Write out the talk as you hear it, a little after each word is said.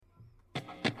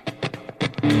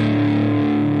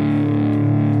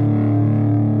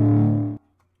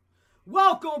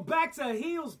back to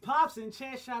Heels, Pops, and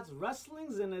Chair Shots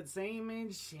Wrestling's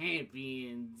Entertainment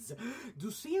Champions. Do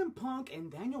CM Punk and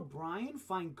Daniel Bryan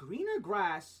find greener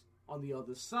grass on the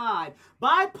other side?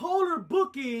 Bipolar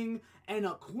booking and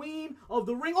a queen of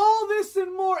the ring. All this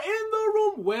and more in the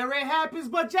room where it happens.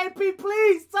 But JP,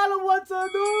 please tell them what to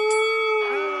do.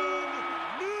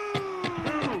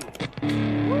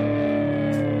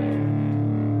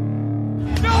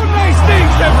 No nice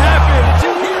things have happened.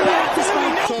 You hear that?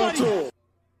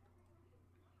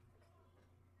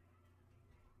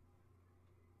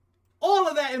 All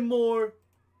of that and more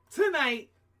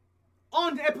tonight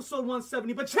on episode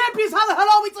 170. But champions, how the hell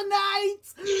are we tonight?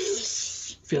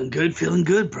 Feeling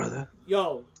good, brother.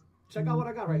 Yo, check out what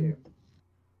I got right here.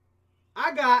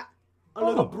 I got a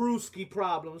little brewski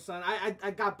problem, son. I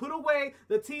got put away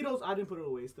the Tito's. I didn't put it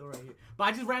away, it's still right here. But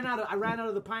I just ran out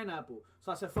of the pineapple.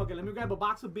 So I said, fuck it, let me grab a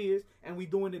box of beers and we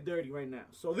doing it dirty right now.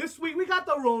 So this week we got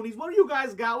the Ronies. What do you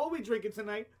guys got? What we drinking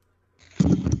tonight?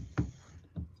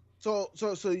 So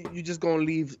you just gonna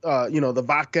leave the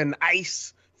vodka and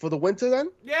ice for the winter then?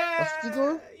 Yeah. That's what you're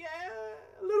doing? Yeah,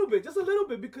 a little bit, just a little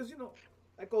bit, because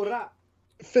I go rap.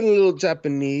 Feeling a little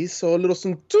Japanese, so a little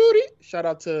Suntory. Shout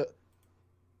out to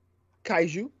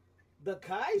Kaiju. The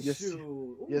Kaiju. Yes,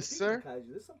 Ooh, yes sir. Kaiju.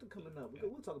 There's something coming up.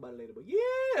 We'll talk about it later. But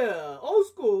yeah, old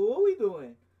school. What we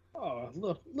doing? Oh,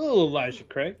 little Elijah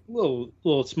Craig,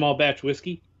 little small batch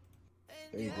whiskey.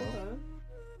 There you go. Okay.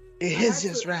 It is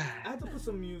just right. I had to put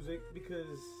some music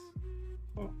because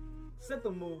set the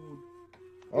mood.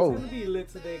 It's gonna be lit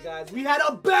today, guys. We had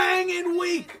a banging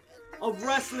week of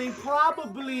wrestling.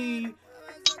 Probably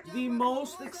the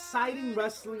most exciting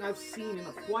wrestling I've seen in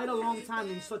quite a long time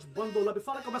in such bundled up. It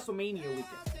felt like a WrestleMania weekend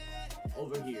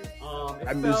over here.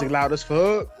 That music loud as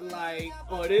fuck.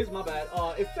 It is, my bad.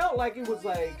 It felt like it was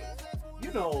like,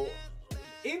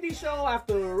 indie show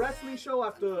after wrestling show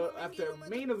after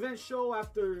main event show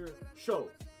after show.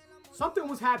 Something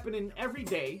was happening every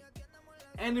day,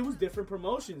 and it was different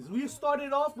promotions. We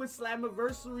started off with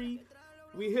Slammiversary.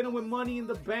 We hit them with Money in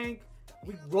the Bank.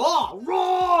 Raw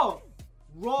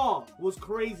was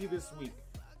crazy this week.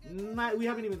 We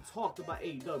haven't even talked about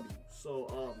AEW.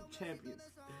 So, champions,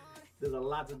 there's a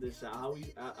lot to this out.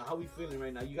 How we feeling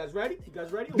right now? You guys ready?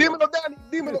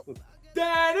 Dímelo.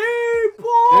 Danny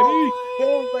boy!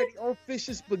 Already on fish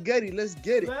and spaghetti. Let's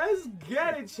get it. Let's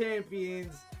get it,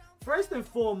 champions. First and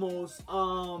foremost,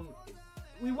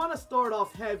 we want to start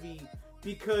off heavy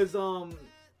because so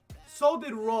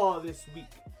did Raw this week.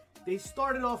 They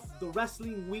started off the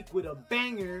wrestling week with a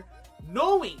banger,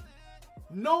 knowing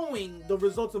the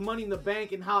results of Money in the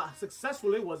Bank and how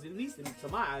successful it was. At least to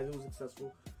my eyes, it was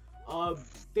successful.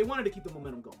 They wanted to keep the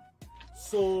momentum going.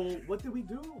 So what did we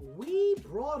do? We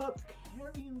brought up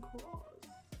Karrion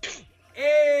Kross.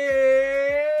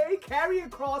 Hey, Karrion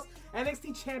Kross,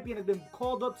 NXT champion, has been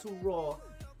called up to Raw,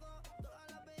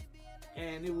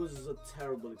 and it was a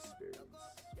terrible experience.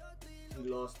 He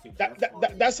lost to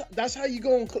that's how you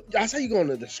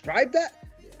gonna describe that?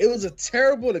 Yeah. It was a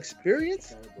terrible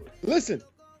experience. Listen.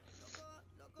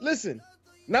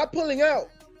 Not pulling out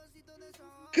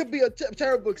could be a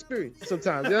terrible experience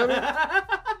sometimes. You know what I mean?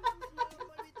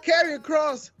 Karrion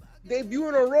Kross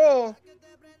debuting on Raw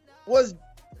was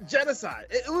genocide.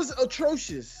 It was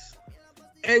atrocious.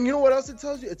 And you know what else it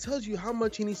tells you? It tells you how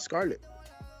much he needs Scarlett.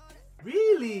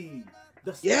 Really?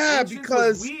 Because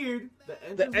was weird.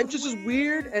 The entrance was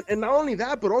weird. And not only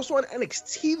that, but also on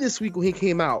NXT this week when he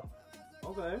came out.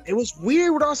 Okay. It was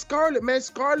weird without Scarlett, man.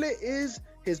 Scarlett is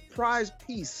his prize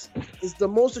piece. It's the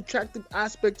most attractive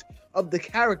aspect of the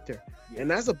character. Yeah.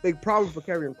 And that's a big problem for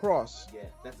Karrion Kross. Yeah,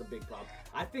 that's a big problem.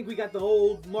 I think we got the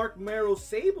old Mark Merrow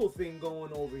Sable thing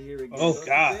going over here again. Oh,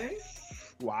 God.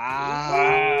 Wow.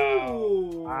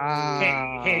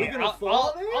 Hey,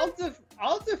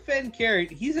 I'll defend Karrion.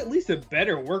 He's at least a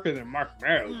better worker than Mark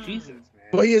Merrow. Jesus, man.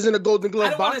 But he is in a Golden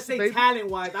Glove box. I don't want to say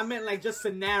talent-wise. I meant like just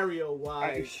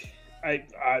scenario-wise. I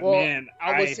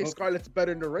would say Scarlett's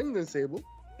better in the ring than Sable.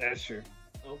 That's true.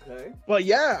 Okay. But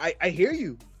yeah, I hear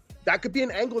you. That could be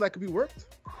an angle that could be worked.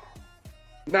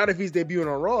 Not if he's debuting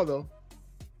on Raw, though.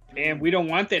 And we don't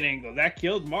want that angle. That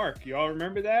killed Mark. Y'all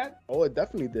remember that? Oh, it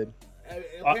definitely did.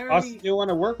 I still want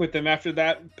to work with him after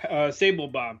that Sable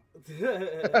bomb.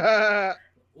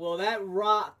 Well, that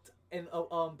rocked and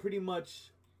pretty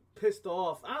much pissed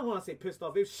off. I don't want to say pissed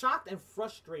off. It shocked and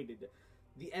frustrated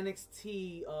the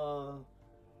NXT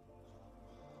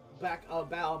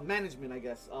management, I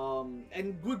guess.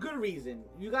 And with good reason.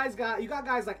 You got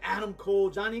guys like Adam Cole,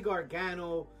 Johnny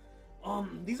Gargano.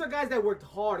 These are guys that worked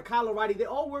hard. Kyle O'Reilly, they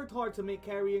all worked hard to make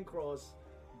Karrion Kross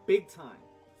big time.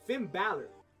 Finn Balor,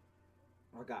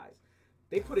 our guys.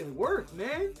 They put in work,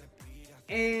 man.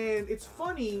 And it's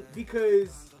funny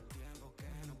because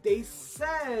they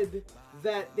said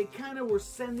that they kind of were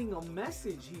sending a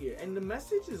message here, and the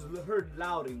message is heard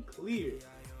loud and clear.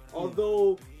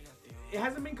 Although it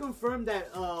hasn't been confirmed that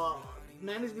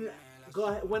management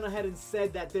went ahead and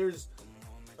said that there's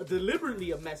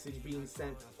deliberately a message being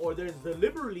sent, or there's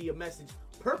deliberately a message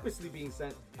purposely being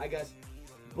sent, I guess.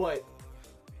 But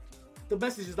the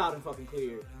message is loud and fucking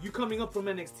clear. You coming up from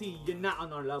NXT, you're not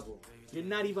on our level. You're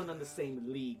not even on the same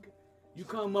league. You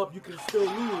come up, you can still lose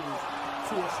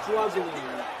to a struggling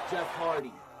Jeff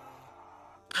Hardy.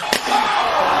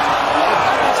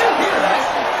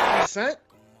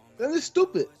 Then it's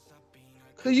stupid.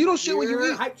 Cause you don't shit what you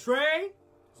eat. Hype train.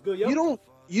 It's good, yo.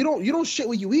 You don't shit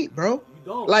what you eat, bro. You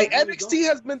don't. Like, You really NXT don't.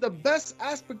 has been the best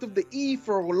aspect of the E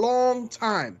for a long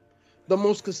time. The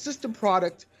most consistent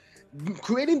product,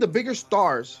 creating the bigger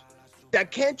stars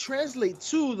that can't translate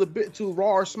to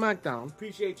Raw or SmackDown.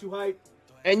 Appreciate you, hype.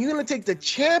 And you're gonna take the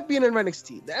champion in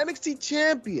NXT, the NXT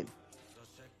champion,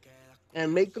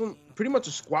 and make him pretty much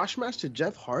a squash match to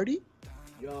Jeff Hardy.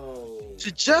 Yo.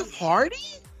 To Jeff Hardy?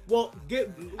 Well,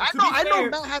 I know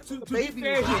Matt had to the be baby.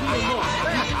 fair, he beat him up.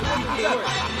 Yo,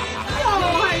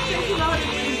 hype, thank you, Lord,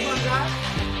 my guy.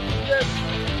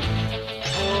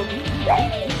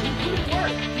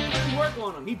 He put work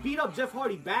on him. He beat up Jeff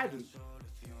Hardy badly,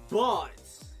 but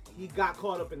he got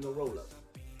caught up in the roll-up.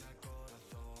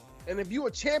 And if you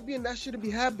a champion, that shouldn't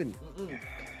be happening.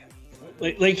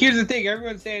 Like here's the thing.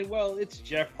 Everyone's saying, well, it's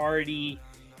Jeff Hardy.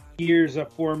 Here's a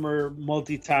former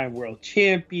multi-time world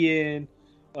champion.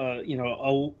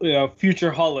 A future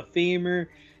Hall of Famer.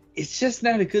 It's just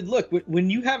not a good look. When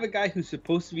you have a guy who's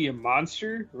supposed to be a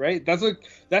monster, right?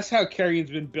 That's how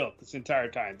Karrion's been built this entire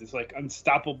time. This like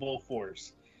unstoppable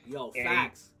force. Yo,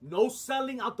 facts. No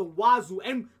selling out the wazoo,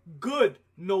 and good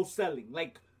no selling.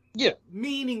 Like, yeah,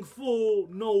 meaningful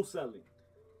no selling.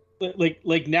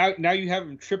 Like now you have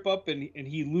him trip up and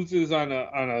he loses on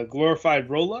a glorified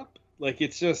roll up. Like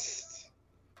it's just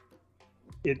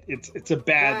it's a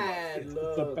bad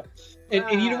look.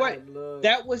 And you know what? Look.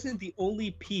 That wasn't the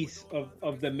only piece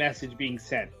of the message being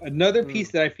sent. Another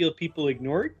piece that I feel people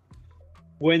ignored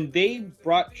when they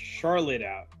brought Charlotte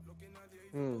out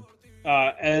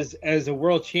as a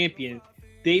world champion.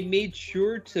 They made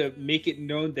sure to make it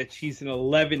known that she's an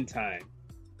 11-time.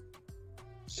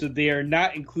 So they are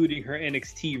not including her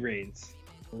NXT reigns.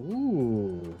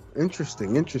 Ooh,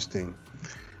 interesting.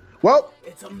 Well,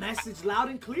 it's a message loud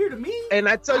and clear to me. And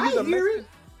I'll tell you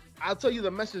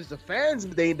the message the fans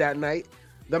made that night.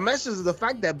 The message is the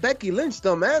fact that Becky Lynch,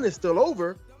 the man, is still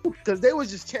over because they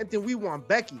was just chanting, "We want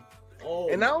Becky."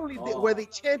 And not only were they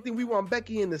chanting, "We want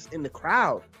Becky" in the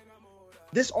crowd,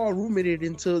 this all ruminated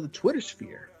into the Twitter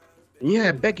sphere. And you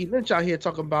had Becky Lynch out here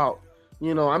talking about,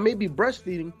 I may be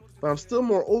breastfeeding, but I'm still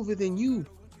more over than you,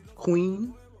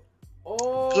 Queen. I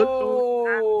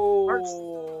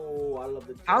love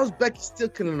the. How's Becky still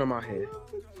killing them out here?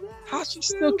 How's she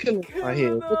still killing them out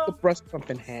here with the breast pump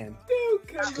in hand? Still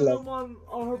killing them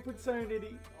on her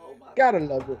paternity. Oh my Gotta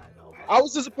love it. I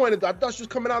was disappointed though. I thought she was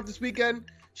coming out this weekend.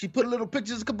 She put a couple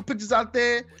pictures out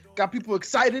there, got people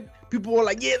excited. People were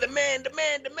like, "Yeah, the man."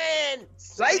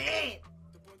 Psych.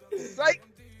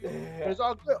 It's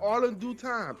all good, all in due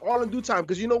time.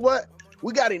 Because you know what?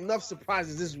 We got enough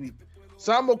surprises this week,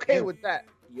 so I'm okay with that.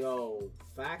 Yo,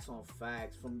 facts on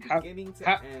facts from beginning to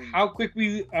end. How quick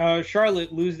we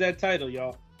Charlotte lose that title,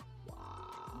 y'all? Wow.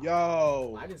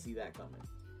 Yo, I didn't see that coming,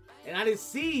 and I didn't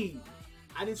see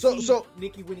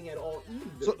Nikki winning at all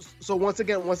either. So once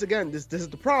again, this is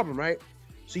the problem, right?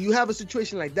 So you have a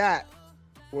situation like that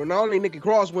where not only Nikki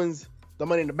Cross wins the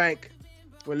Money in the Bank,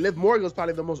 when Liv Morgan was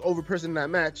probably the most over person in that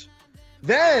match,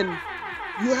 then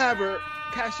you have her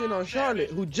cash in on Charlotte,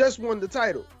 who just won the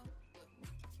title.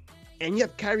 And you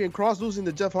have Karrion Kross losing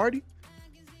to Jeff Hardy?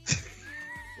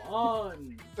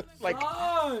 Fun.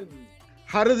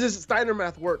 How does this Steiner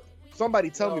math work?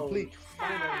 Somebody tell me, please.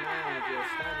 Steiner math.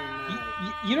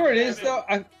 You know what it is, though?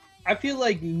 I feel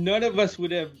like none of us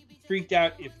would have freaked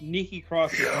out if Nikki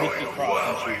Cross was Nikki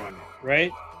Cross and she won it,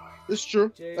 right? It's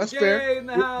true. That's fair. In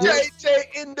the house.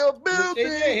 JJ in the building.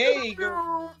 JJ, hey,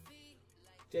 girl.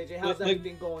 JJ, how's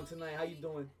everything going tonight? How you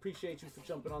doing? Appreciate you for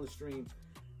jumping on the stream.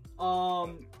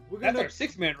 That's our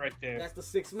 6-man right there. That's the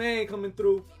 6-man coming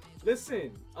through.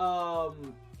 Listen,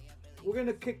 we're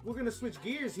gonna switch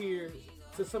gears here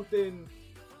to something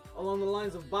along the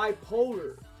lines of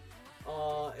bipolar,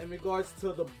 in regards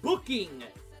to the booking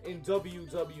in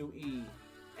WWE,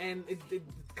 and it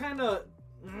kind of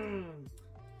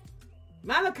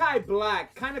Malachi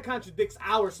Black kind of contradicts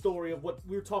our story of what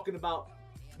we were talking about,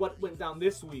 what went down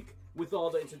this week with all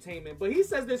the entertainment. But he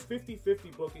says there's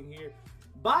 50-50 booking here.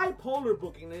 bipolar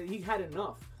booking, and he had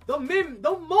enough. The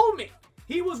moment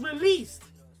he was released,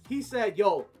 he said,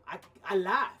 yo, I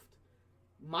laughed.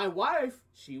 My wife,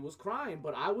 she was crying,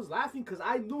 but I was laughing because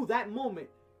I knew that moment,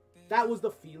 that was the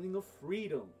feeling of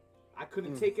freedom. I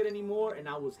couldn't take it anymore, and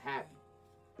I was happy.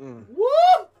 Woo!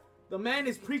 The man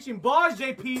is preaching bars,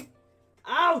 JP.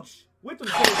 Ouch! With them.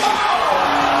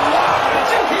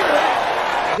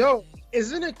 Yo,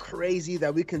 isn't it crazy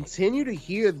that we continue to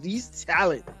hear these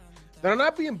talent that are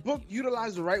not being booked,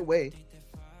 utilized the right way?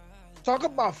 Talk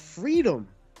about freedom.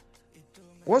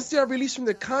 Once they are released from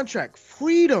the contract,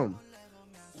 freedom.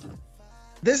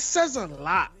 This says a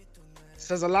lot. It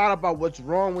says a lot about what's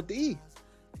wrong with the E.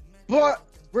 But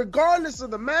regardless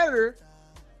of the matter,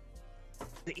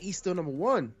 the E's still number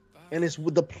one. And it's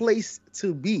the place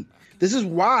to be. This is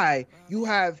why you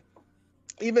have,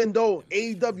 even though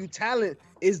AEW talent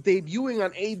is debuting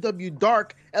on AEW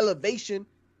Dark Elevation,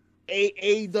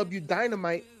 AEW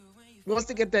Dynamite, once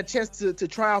they get that chance to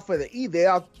try out for the E,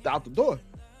 they're out the door.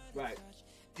 Right.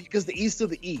 Because the E's still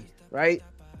the E, right?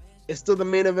 It's still the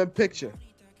main event picture.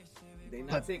 They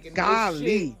not taking golly, no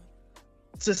shit.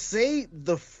 To say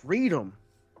the freedom,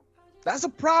 that's a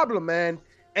problem, man.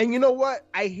 And you know what?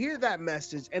 I hear that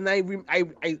message, and I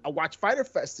watched Fighter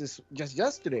Fest just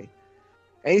yesterday,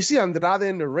 and you see Andrade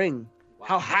in the ring. Wow.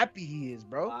 How happy he is,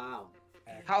 bro. Wow.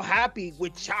 How happy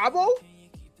with Chavo?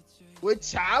 With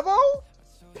Chavo?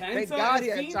 Thank God he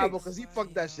had Chavo because he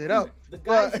fucked that shit up. The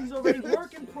guys he's already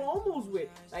working promos with,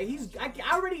 like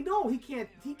I already know he can't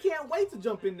wait to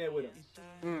jump in there with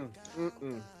him.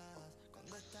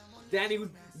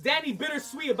 Danny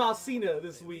bittersweet about Cena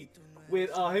this week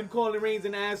with him calling Reigns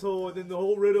an asshole, and then the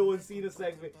whole Riddle and Cena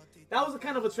segment. That was a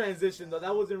kind of a transition though.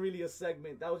 That wasn't really a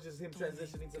segment. That was just him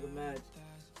transitioning to the match.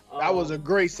 That was a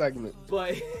great segment.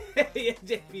 But yeah,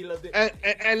 JP loved it.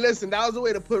 And listen, that was the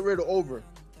way to put Riddle over.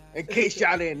 In case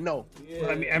y'all didn't know. Yeah.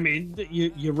 I mean,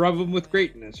 you rub them with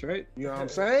greatness, right? You know what I'm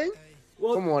saying?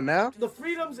 Well, come on now. The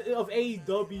freedoms of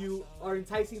AEW are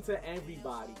enticing to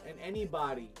everybody and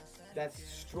anybody that's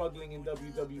struggling in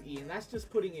WWE, and that's just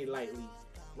putting it lightly,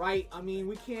 right? I mean,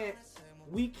 we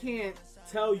can't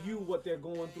tell you what they're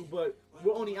going through, but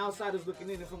we're only outsiders looking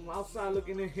in, and from outside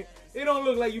looking in, it don't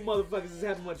look like you motherfuckers is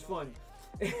having much fun.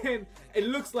 And it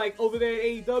looks like over there at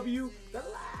AEW,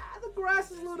 the grass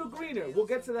is a little greener. We'll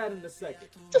get to that in a second.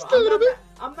 Just a little bit.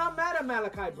 I'm not mad at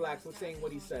Malachi Black for saying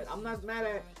what he said. I'm not mad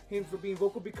at him for being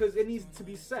vocal because it needs to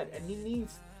be said, and he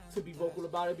needs to be vocal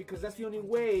about it because that's the only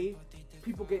way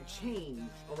people get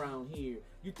change around here.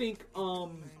 You think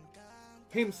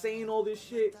him saying all this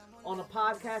shit on a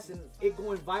podcast and it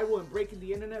going viral and breaking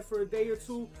the internet for a day or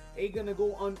two ain't gonna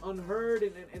go unheard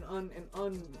and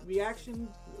unreaction?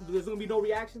 There's gonna be no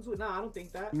reaction to it? Nah, I don't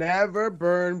think that. Never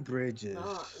burn bridges.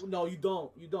 No, you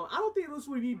don't. I don't think this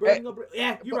would be burning a bridge.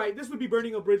 Yeah, you're right. This would be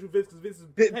burning a bridge with Vince because Vince is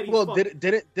petty as fuck.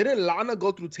 Didn't Lana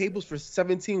go through tables for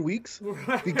 17 weeks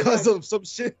right. because of some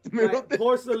shit? Right.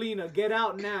 Poor Selena, get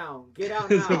out now. Get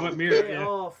out now. Yeah.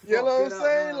 You know what I'm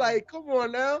saying? Like, come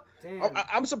on now.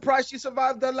 I'm surprised she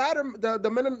survived the ladder,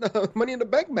 the Money in the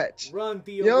Bank match. Run,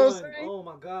 Theo, you know run. What I'm saying? Oh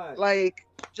my God. Like,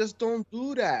 just don't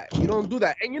do that. You don't do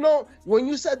that. And you know, when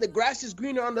you said the grass is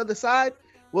greener on the other side,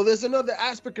 well, there's another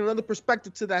aspect, another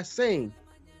perspective to that saying.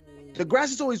 The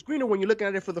grass is always greener when you're looking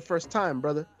at it for the first time,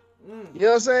 brother. You know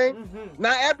what I'm saying? Mm-hmm.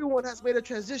 Not everyone has made a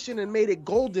transition and made it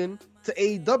golden to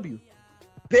AEW.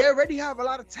 They already have a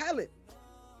lot of talent.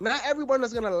 Not everyone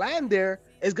that's going to land there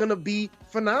is going to be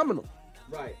phenomenal.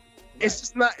 Right. It's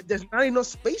just not, there's not enough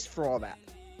space for all that.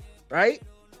 Right?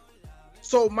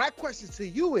 So my question to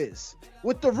you is,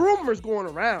 with the rumors going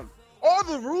around, all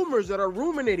the rumors that are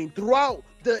ruminating throughout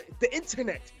the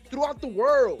internet, throughout the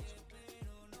world,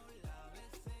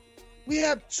 we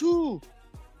have two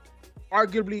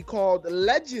arguably called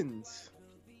legends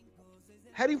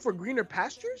heading for greener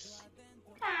pastures.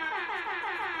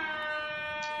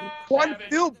 One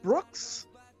Phil Brooks,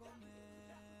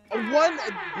 one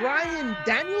Bryan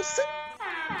Danielson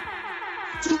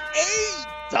to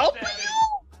AEW.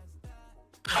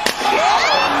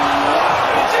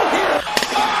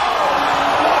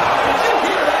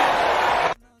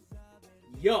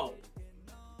 Yo,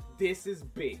 this is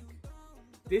big.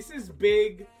 This is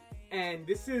big, and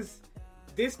this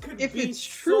could if be it's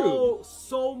true.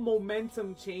 so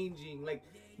momentum changing, like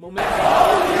momentum.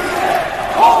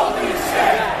 Holy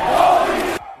shit!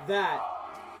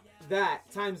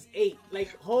 That times 8,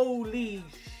 like holy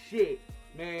shit,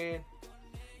 man.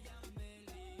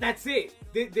 That's it.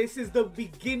 This is the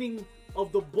beginning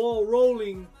of the ball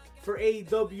rolling for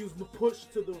AEW's push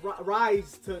to the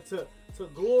rise to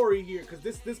glory here, because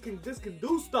this can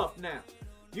do stuff now.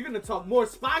 You're gonna talk more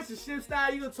sponsorships now.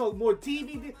 You're gonna talk more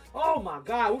TV. Oh my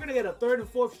God, we're gonna get a third and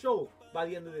fourth show by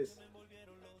the end of this.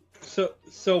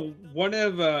 So one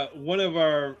of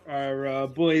our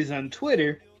boys on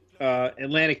Twitter,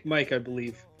 Atlantic Mike, I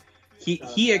believe,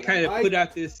 he had kind of put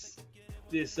out this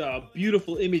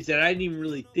beautiful image that I didn't even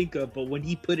really think of, but when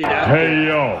he put it out,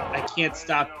 I can't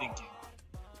stop thinking.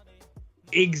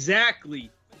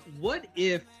 Exactly. What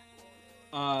if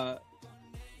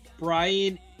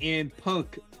Bryan and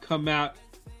Punk come out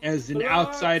as an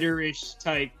outsider-ish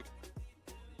type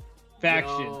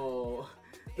faction? Yo,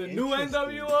 the new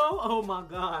NWO? Oh my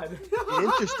God.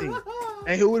 Interesting.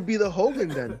 And who would be the Hogan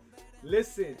then?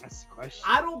 Listen, That's the question.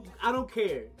 I don't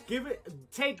care.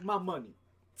 Take my money.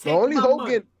 The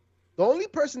only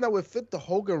person that would fit the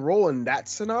Hogan role in that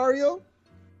scenario,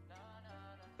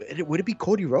 would it be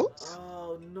Cody Rhodes?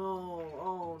 Oh no.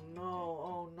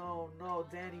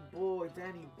 Danny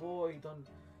Boy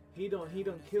he done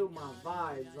killed my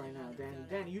vibes right now,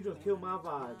 Danny, you done killed my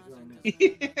vibes right now.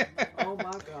 Oh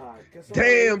my God.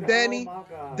 Damn, Danny. Oh my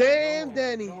God. Damn,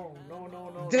 Danny. No.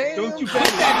 Damn, Don't you put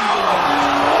Danny. that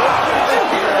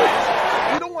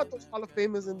You don't want those Hall of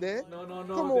Famers in there. No.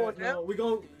 Come on, now. We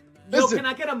gon' Listen, can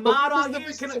I get a mod out the here?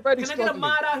 business Can already I get a struggling.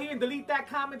 mod out here and delete that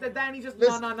comment that Danny just?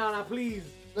 Listen. No, please.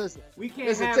 Listen, We can't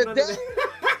listen. have none of Today,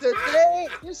 that.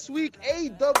 this week,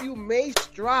 AEW made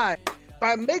stride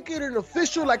by making it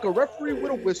official like a referee with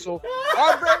a whistle.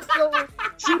 Our very own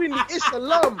shooting the Ish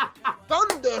alum,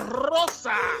 Thunder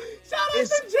Rosa. Shout out is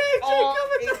to JJ all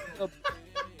coming AEW.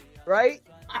 Right?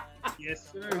 Yes,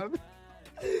 sir.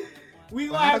 We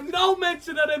gonna have no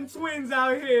mention of them twins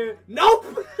out here. Nope.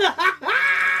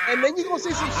 And then you gonna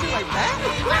say some shit like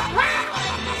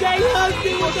that? Jay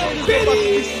Husby with the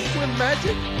biddies. Twin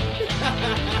magic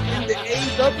in the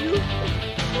AEW?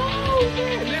 Oh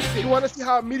man, listen. You want to see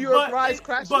how Meteor Rise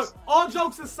crashes? But all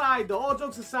jokes aside,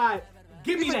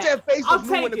 give me Even that. Jeff Bezos I'll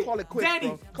knew take when to it. call it quits, Danny,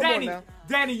 bro. Come on now.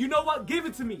 Danny, you know what? Give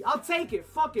it to me. I'll take it.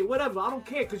 Fuck it, whatever. I don't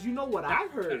care, cause you know what I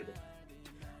heard.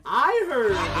 I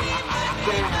heard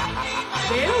that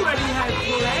they already had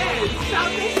plans.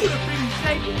 Shout, they should have been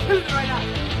shaking killing right now.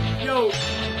 Yo,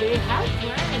 they had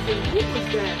plans, and who was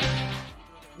that?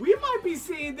 We might be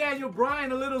seeing Daniel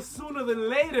Bryan a little sooner than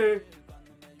later.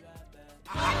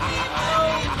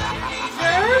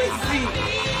 Jersey.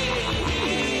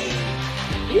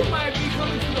 He might be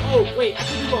coming to the. Oh wait, I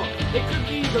could be wrong. It could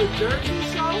be the Jersey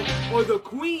show or the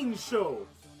Queen show.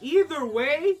 Either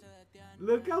way,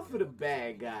 look out for the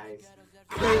bad guys.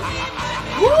 We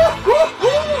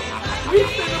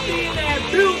finna be in that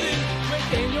building when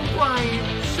Daniel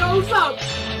Bryan shows up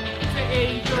to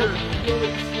AEW.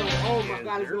 Oh my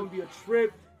God, it's gonna be a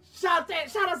trip. Shout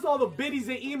out to all the biddies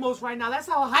and emos right now. That's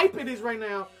how hype it is right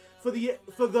now for the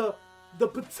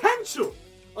potential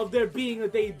of there being a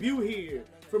debut here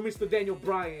for Mr. Daniel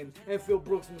Bryan and Phil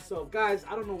Brooks himself. Guys,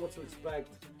 I don't know what to expect,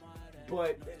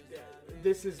 but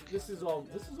this is all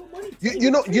money.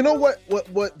 You know what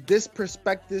this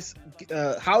perspective,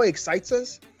 how it excites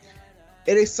us?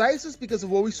 It excites us because of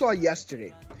what we saw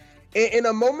yesterday. In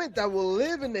a moment that will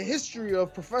live in the history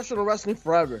of professional wrestling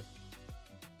forever.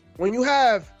 When you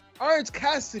have Orange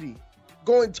Cassidy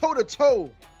going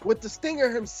toe-to-toe with the Stinger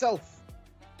himself.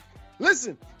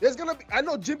 Listen, there's gonna be. I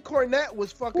know Jim Cornette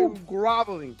was fucking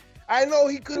groveling. I know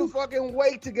he couldn't fucking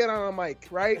wait to get on a mic,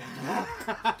 right?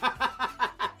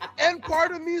 And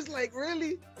part of me is like,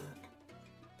 really?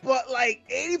 But like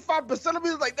 85% of me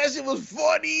is like, that shit was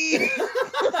funny. And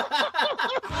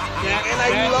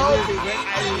I love it. I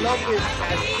love it.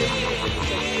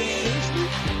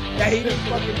 That he didn't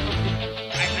fucking.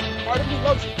 Part of me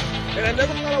loves it. And I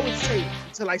never thought I would say it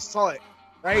until I saw it.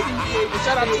 Right? And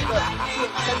shout out to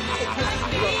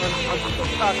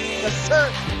yes sir.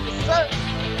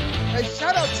 And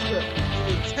shout out to the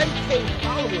 10K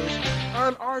followers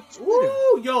on our Twitter.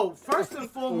 Woo, yo, first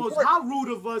and foremost, how rude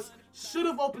of us. Should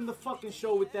have opened the fucking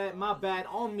show with that. My bad.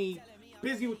 On me.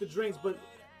 Busy with the drinks. But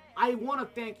I want to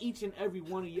thank each and every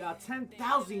one of y'all.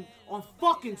 10,000 on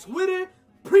fucking Twitter.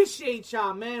 Appreciate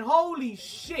y'all, man. Holy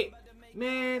shit.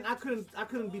 Man, I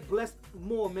couldn't be blessed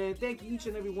more, man. Thank you, each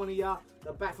and every one of y'all.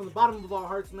 Back from the bottom of our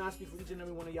hearts, man. I speak for each and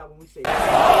every one of y'all when we say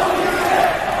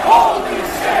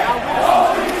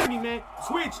holy shit. Me, man.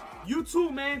 Twitch, you too,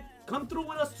 man. Come through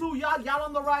with us too. Y'all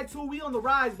on the ride too. We on the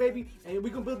rise, baby. And we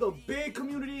can build a big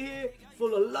community here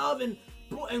full of love and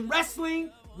wrestling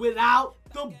without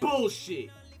the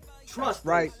bullshit. Trust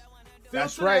right. us.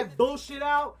 That's Filter right. that bullshit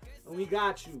out, and we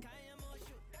got you.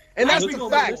 And that's Look the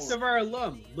at fact. the list of our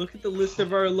alum. Look at the list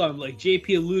of our alum. Like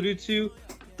JP alluded to,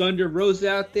 Thunder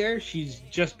Rosa out there. She's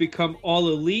just become all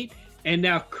elite. And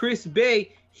now Chris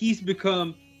Bay, he's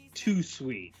become too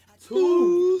sweet.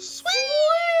 Too sweet.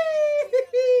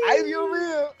 I feel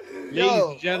real. Ladies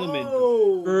and gentlemen,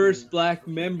 the first black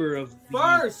member of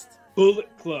the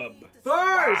Bullet Club.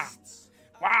 First.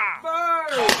 Wow.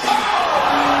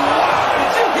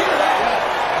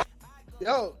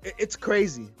 Yo, it's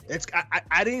crazy.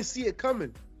 I didn't see it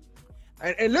coming.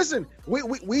 And listen,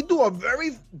 we do a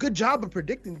very good job of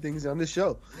predicting things on this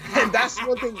show, and that's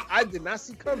one thing I did not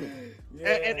see coming. Yeah.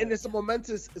 And it's a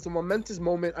momentous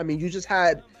moment. I mean, you just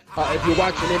had, if you're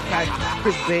watching Impact,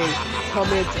 Chris Bay come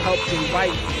in to help Jay White,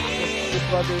 his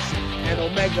brothers, and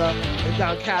Omega and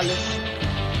Don Callis.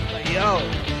 Like, yo,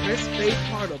 Chris Bay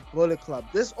part of Bullet Club.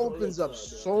 This opens up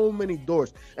so many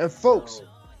doors. And folks,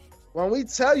 when we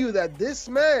tell you that this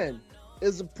man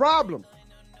is a problem,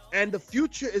 and the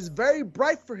future is very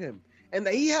bright for him, and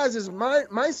that he has his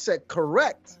mindset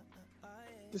correct,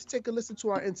 just take a listen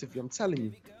to our interview. I'm telling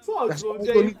you. That's all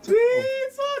you need to know.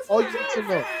 All you need to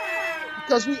know.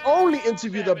 Because we only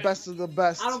interview the best of the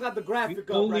best. I don't got the graphic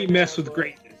up only mess with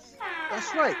greatness.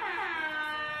 That's right.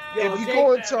 Yo, if you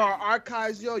go into our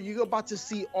archives, yo, you're about to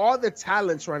see all the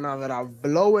talents right now that are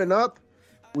blowing up.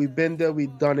 We've been there.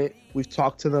 We've done it. We've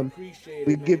talked to them.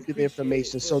 We give you the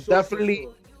information. So definitely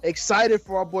excited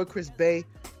for our boy Chris Bay.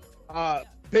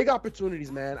 Big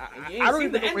opportunities, man. I don't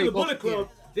even know where the Bullet Club.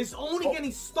 This only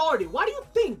getting started. Why do you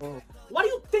think? Why do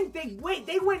you think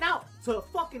they went out to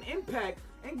fucking Impact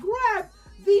and grabbed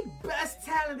the best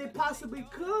talent they possibly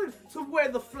could to wear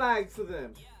the flag for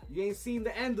them? You ain't seen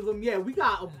the end of them yet. We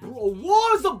got a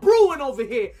wars a brewing over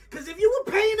here. Cause if you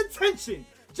were paying attention,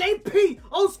 JP,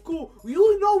 old school,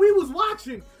 you know we was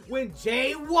watching when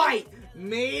Jay White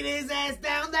made his ass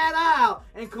down that aisle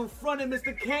and confronted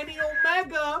Mr. Kenny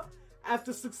Omega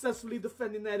after successfully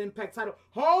defending that Impact title.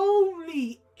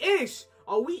 Holy ish!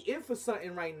 Are we in for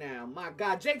something right now? My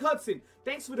God. Jake Hudson,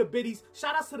 thanks for the biddies.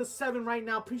 Shout outs to the 7 right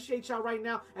now. Appreciate y'all right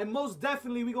now. And most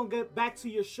definitely, we gonna get back to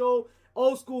your show.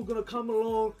 Old School gonna come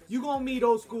along. You gonna meet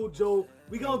Old School Joe.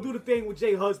 We gonna do the thing with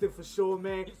Jay Hudson for sure,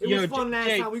 man. It was fun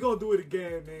last time. We gonna do it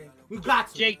again, man. We got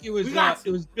to. Jake, it was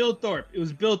Bill Thorpe. It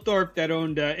was Bill Thorpe that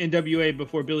owned NWA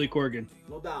before Billy Corgan.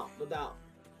 No doubt, no doubt.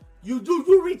 You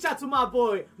reach out to my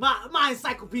boy, my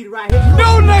encyclopedia right here.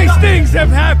 No nice things have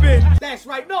happened. That's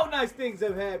right. No nice things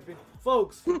have happened,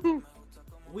 folks.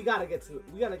 we gotta get to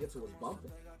what's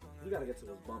bumping.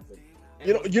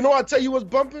 And you know. I'll tell you what's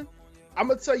bumping. I'm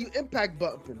gonna tell you Impact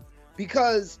bumping,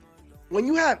 because when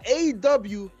you have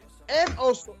AEW and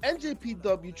also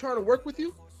NJPW trying to work with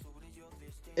you,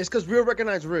 it's because real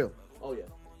recognize real. Oh yeah.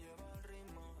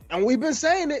 And we've been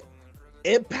saying it.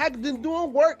 Impact been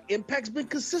doing work. Impact's been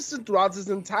consistent throughout this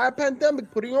entire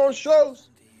pandemic, putting on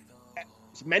shows.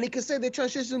 Many could say they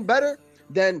transitioned better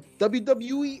than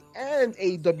WWE and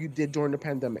AEW did during the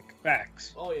pandemic.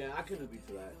 Facts. Oh yeah, I can agree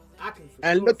to that.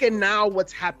 And look at now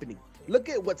what's happening. Look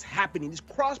at what's happening. These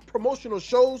cross-promotional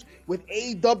shows with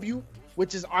AEW,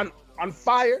 which is on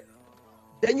fire.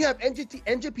 Then you have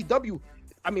NJPW.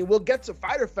 I mean, we'll get to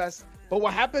Fyter Fest, but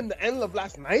what happened the end of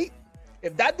last night?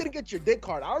 If that didn't get your dick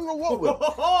hard, I don't know what will.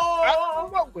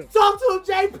 Talk to him,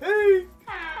 JP.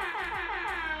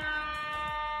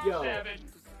 Yo,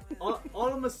 all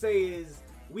I'm gonna say is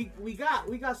we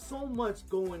got so much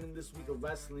going in this week of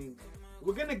wrestling.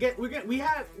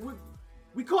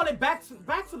 We called it back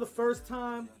for the first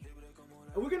time,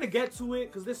 and we're gonna get to it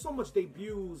because there's so much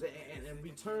debuts and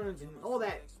returns and all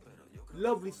that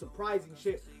lovely surprising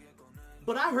shit.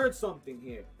 But I heard something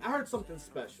here. I heard something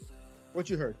special. What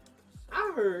you heard?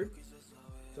 I heard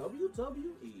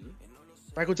WWE.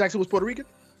 Michael Jackson was Puerto Rican?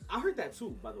 I heard that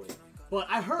too, by the way. But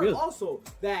I heard also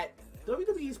that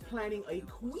WWE is planning a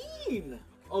Queen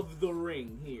of the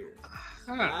Ring here.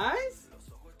 Guys?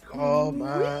 Oh my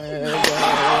God.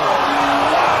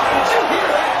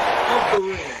 Of the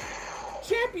Ring.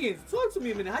 Champions, talk to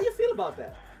me a minute. How you feel about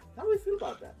that? How do we feel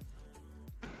about that?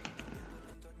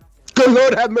 Good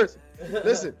Lord have mercy.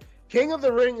 Listen, King of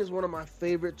the Ring is one of my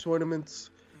favorite tournaments.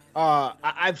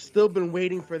 I've still been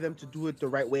waiting for them to do it the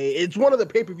right way. It's one of the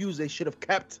pay-per-views they should have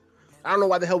kept. I don't know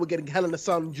why the hell we're getting Hell in the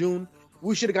Sun in June.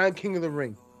 We should have gotten King of the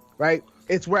Ring, right?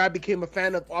 It's where I became a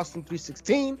fan of Austin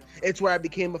 316. It's where I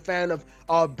became a fan of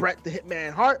Bret the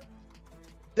Hitman Hart.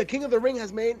 The King of the Ring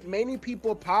has made many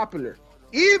people popular.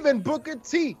 Even Booker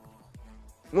T,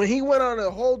 when he went on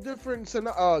a whole different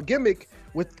gimmick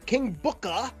with King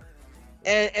Booker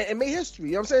and made history.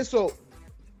 You know what I'm saying? So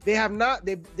they have not.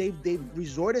 They've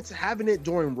resorted to having it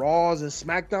during Raws and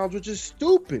SmackDowns, which is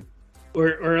stupid.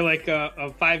 Or like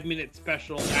a 5-minute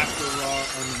special after Raw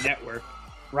on the network.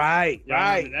 Right.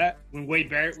 Remember that when Wade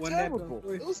Barrett won that?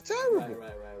 It was terrible.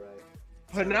 Right.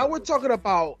 But now we're talking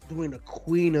about doing the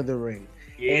Queen of the Ring.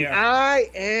 Yeah. And I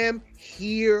am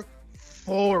here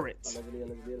for it.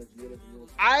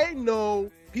 I know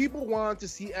people want to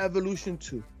see Evolution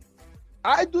 2.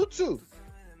 I do too.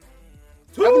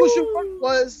 Evolution 1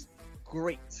 was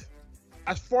great.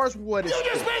 As far as what it's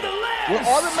were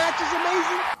all the matches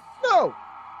amazing? No.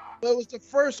 But it was the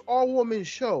first all-woman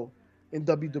show in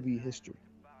WWE history.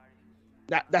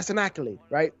 That's an accolade,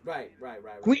 right? Right.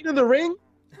 Queen of the Ring?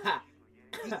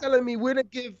 He's telling me we're to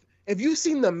give. If you've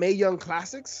seen the Mae Young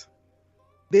Classics,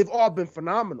 they've all been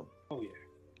phenomenal. Oh yeah.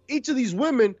 Each of these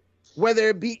women, whether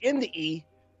it be in the E,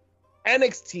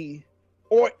 NXT,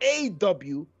 or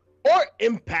AEW, or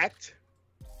Impact,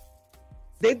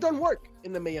 they've done work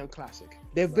in the Mae Young Classic.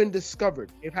 They've been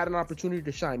discovered. They've had an opportunity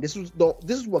to shine. This is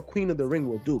what Queen of the Ring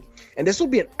will do, and this will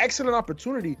be an excellent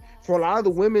opportunity for a lot of the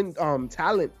women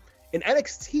talent in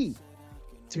NXT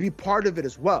to be part of it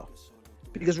as well.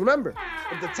 Because remember,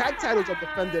 if the tag titles are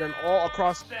defended and all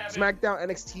across SmackDown,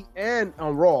 NXT, and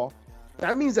on Raw,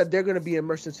 that means that they're going to be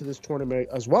immersed into this tournament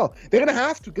as well. They're going to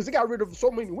have to, because they got rid of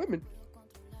so many women.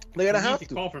 They're going to have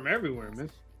to call from everywhere, man.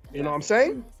 You know what I'm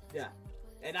saying? Yeah.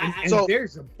 And so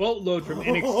there's a boatload from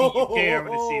NXT UK I'm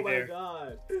going to see there.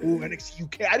 Oh my god. Ooh, NXT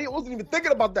UK. I wasn't even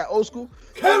thinking about that, old school.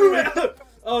 Cameraman!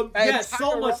 Yeah,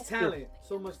 so much talent.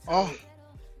 So much talent.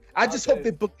 I just hope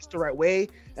they book this the right way,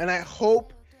 and I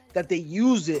hope that they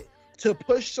use it to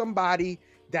push somebody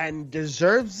that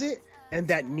deserves it and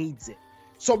that needs it.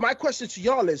 So my question to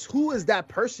y'all is, who is that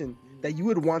person that you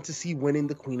would want to see winning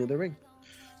the Queen of the Ring?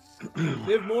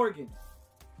 Liv Morgan.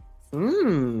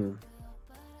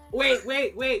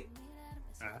 Wait.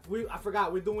 I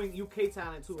forgot. We're doing UK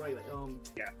talent too, right? Like,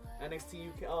 yeah.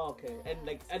 NXT UK. Oh, okay. And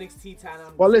like NXT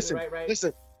talent. Well, listen. Right.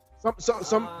 Listen. Some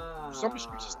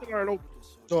restrictions still aren't open.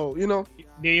 So, you know.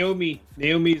 Naomi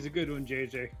is a good one,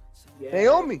 JJ. Yeah,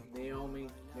 Naomi. Naomi.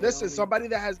 Listen, somebody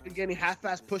that has been getting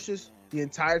half-ass pushes the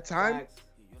entire time.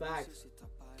 Facts.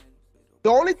 The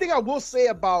only thing I will say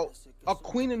about a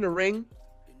Queen in the Ring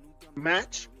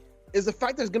match is the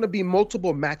fact there's going to be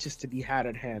multiple matches to be had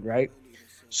at hand, right?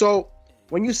 So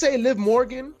when you say Liv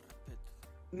Morgan,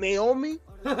 Naomi,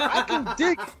 I can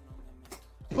dig.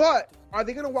 But are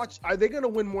they going to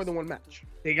win more than one match?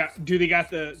 They got the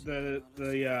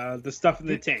stuff in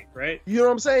the tank, right? You know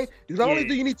what I'm saying? Not only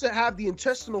do you need to have the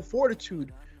intestinal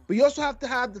fortitude, but you also have to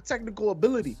have the technical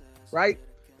ability, right?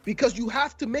 Because you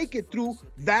have to make it through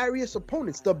various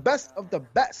opponents, the best of the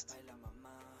best.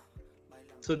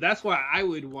 So that's why I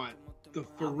would want the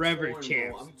forever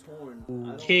champ,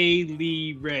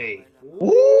 Kaylee Ray.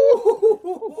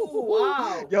 Ooh,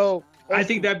 wow. Yo, I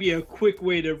think that'd be a quick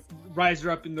way to rise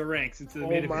her up in the ranks into the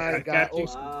main event. Oh my God, old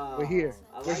school. Wow. We're here.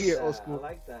 We're here, old school. I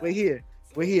like that. We're here.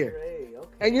 Okay.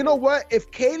 And you know what? If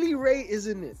Kaylee Ray is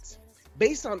in it,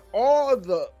 based on all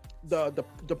the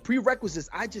prerequisites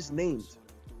I just named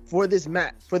for this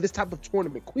match, for this type of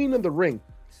tournament, Queen of the Ring,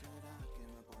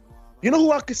 you know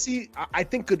who I could see, I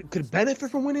think could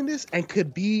benefit from winning this and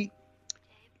could be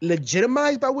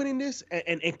legitimized by winning this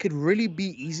and could really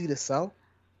be easy to sell?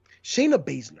 Shayna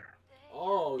Baszler.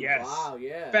 Oh, yes. Wow,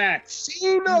 yeah. Facts.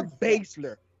 Shayna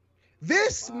Baszler.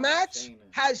 This match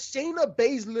has Shayna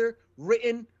Baszler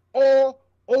written all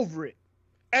over it.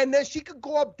 And then she could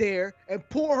go up there and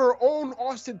pull her own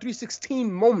Austin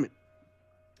 316 moment.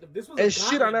 If this was and a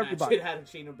shit on everybody. It had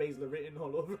Shayna Baszler written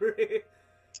all over it.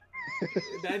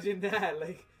 Imagine that,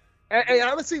 like. And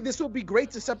honestly, this would be great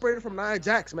to separate it from Nia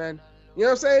Jax, man. You know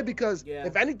what I'm saying? Because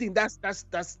if anything, that's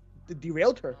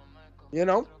derailed her. You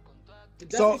know.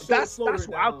 So that's why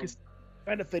I was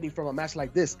benefiting from a match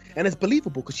like this, and it's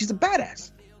believable because she's a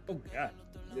badass. Oh God.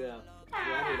 Yeah,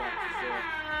 I hear that for sure.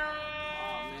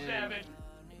 Oh man.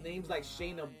 Names like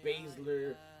Shayna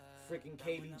Baszler, freaking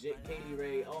Kaylee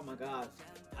Ray. Oh my gosh,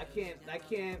 I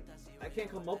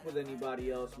can't come up with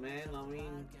anybody else, man. I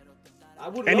mean, I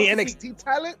would any NXT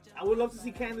talent. I would love to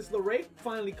see Candice LeRae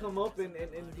finally come up and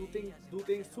do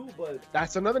things too, but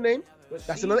that's another name.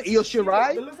 That's another Io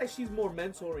Shirai. It looks like she's more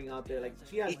mentoring out there. Like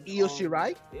she has Io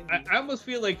Shirai. I almost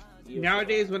feel like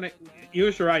nowadays when Io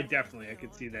Shirai, definitely I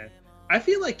could see that. I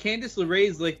feel like Candice LeRae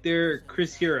is like their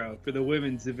Chris Hero for the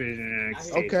women's division in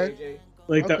NXT. Okay.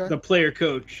 Like the player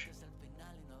coach.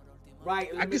 Right,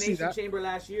 I can see that. Chamber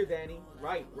last year, Danny.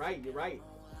 Right, you're right.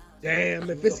 Damn,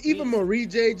 if it's Eva Marie,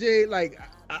 JJ, like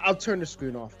I'll turn the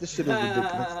screen off. This shit is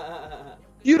ridiculous.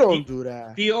 You don't do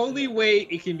that. The only way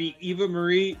it can be Eva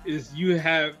Marie is you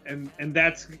have, and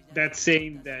that's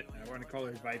saying that I want to call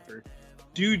her Viper,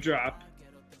 Dewdrop.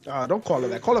 Don't call her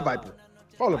that. Call her Viper.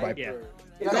 Call her Viper. Yeah.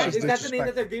 Is that the name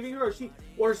that they're giving her,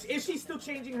 or is she still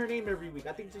changing her name every week?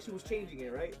 I think that she was changing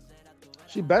it, right?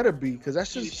 She better be, because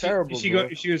that's just terrible.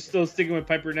 She was still sticking with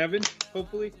Piper Nevin,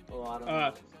 hopefully. Oh, I don't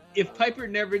know. If Piper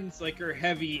Nevin's like her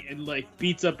heavy and like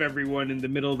beats up everyone in the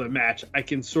middle of the match, I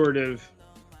can sort of.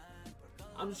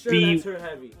 I'm sure that's her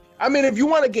heavy. I mean, if you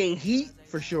want to gain heat,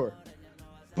 for sure.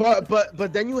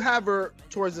 But then you have her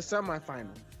towards the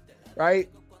semifinal, right?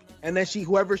 And then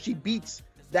whoever she beats,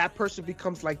 that person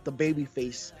becomes like the baby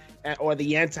face or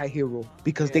the anti-hero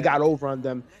because they got over on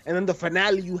them. And then the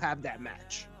finale, you have that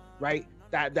match, right?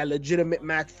 That legitimate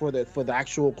match for the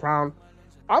actual crown.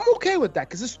 I'm okay with that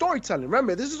because it's storytelling.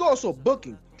 Remember, this is also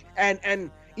booking. And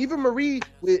Eva Marie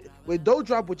with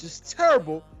Doudrop, which is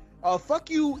terrible. Fuck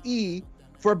you, E,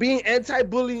 for being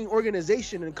anti-bullying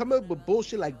organization and coming up with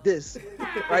bullshit like this,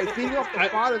 right? Feeding off the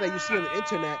fodder that you see on the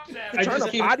internet, trying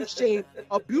to body shame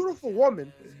a beautiful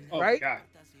woman, right? God.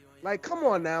 Like, come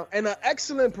on now. And an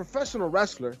excellent professional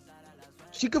wrestler.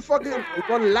 She could fucking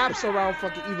run laps around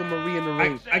fucking Eva Marie in the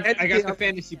ring. I got the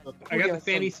fantasy book. I got the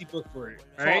fantasy book for it.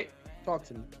 All right? Talk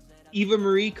to me. Eva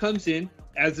Marie comes in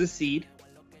as a seed.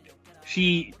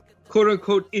 She, quote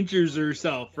unquote, injures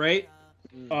herself, right?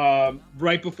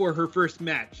 Right before her first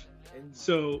match.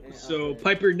 So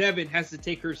Piper Nevin has to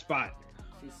take her spot.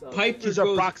 She's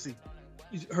her proxy.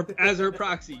 As her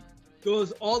proxy.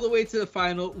 Goes all the way to the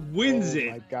final, wins it.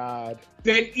 Oh my God.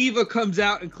 Then Eva comes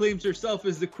out and claims herself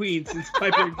as the queen since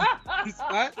Piper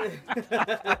spot.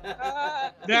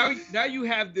 Now you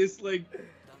have this like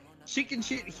chicken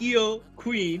shit heel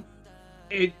queen,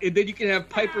 and then you can have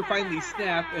Piper finally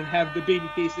snap and have the baby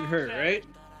face in her, right?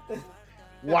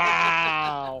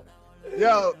 Wow.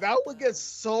 Yo, that would get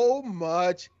so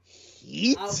much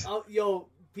heat.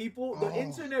 People, the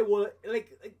internet will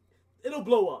like it'll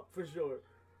blow up for sure.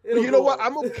 You know what?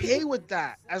 I'm okay with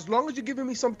that. As long as you're giving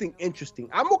me something interesting.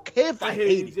 I'm okay if I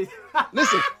hate it.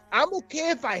 Listen, I'm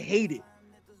okay if I hate it.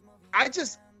 I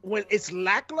just, when it's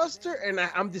lackluster and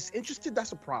I'm disinterested,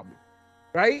 that's a problem.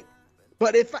 Right?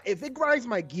 But if it grinds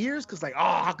my gears, because like,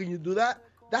 how can you do that?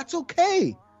 That's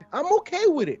okay. I'm okay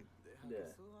with it. Yeah.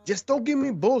 Just don't give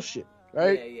me bullshit.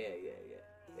 Right? Yeah.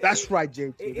 That's right,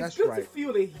 JT. That's good right. to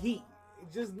feel the heat.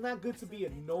 It's just not good to be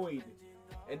annoyed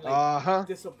and like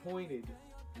disappointed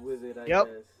with it, I guess.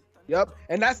 Yep.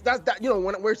 And that's that. You know,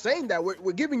 when we're saying that,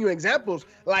 we're giving you examples.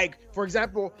 Like, for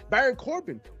example, Baron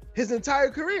Corbin, his entire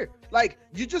career. Like,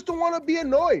 you just don't want to be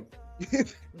annoyed.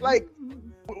 Like,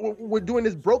 we're doing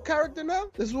this broke character now.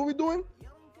 This is what we're doing.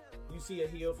 You see a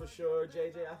heel for sure,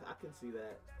 JJ. I can see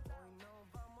that.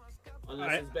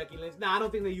 Unless it's Becky Lynch. Nah, I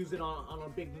don't think they use it on a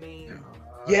big name.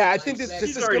 Yeah, I think this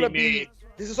is gonna be.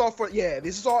 This is all for. Yeah,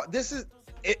 this is.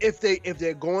 If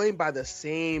they're going by the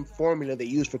same formula they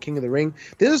use for King of the Ring,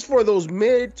 this is for those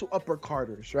mid to upper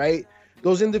carders, right?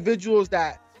 Those individuals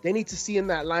that they need to see in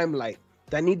that limelight,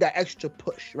 that need that extra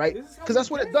push, right? Because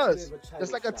that's what it does.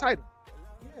 It's like a title.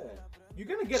 Yeah, you're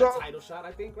gonna get a title shot,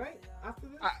 I think, right? After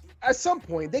this, at some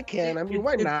point they can. I mean,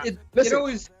 why not? You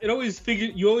always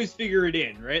figure it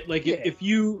in, right? Like if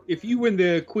you win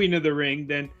the Queen of the Ring,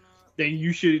 then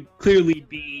you should clearly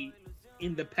be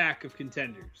in the pack of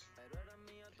contenders.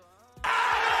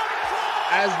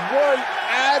 As one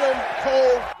Adam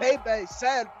Cole Baby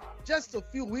said just a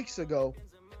few weeks ago,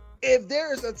 if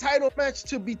there is a title match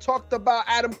to be talked about,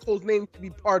 Adam Cole's name to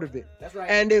be part of it. That's right.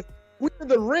 And if Queen of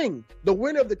the Ring, the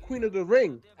winner of the Queen of the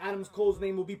Ring, Adam Cole's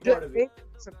name will be part of it.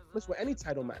 With any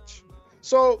title match.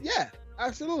 So yeah,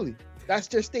 absolutely. That's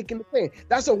just staking the claim.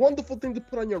 That's a wonderful thing to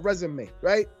put on your resume,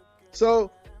 right?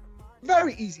 So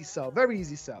very easy sell.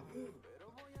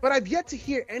 But I've yet to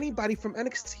hear anybody from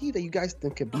NXT that you guys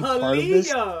think could be part of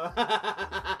this.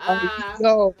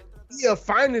 Yeah,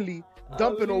 finally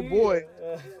dumping old boy.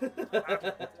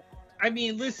 I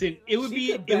mean, listen, it would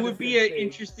be an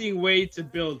interesting way to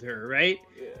build her, right?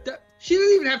 Yeah. She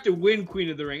doesn't even have to win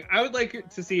Queen of the Ring. I would like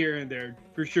to see her in there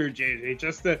for sure, JJ.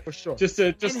 Just to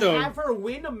have her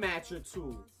win a match or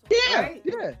two. Yeah, right?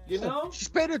 Yeah. You know, she's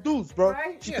paid her dues, bro.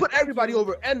 Right? She put everybody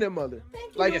over and their mother.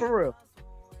 Like for real.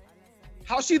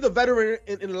 How's she the veteran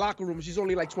in the locker room? She's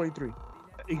only like 23.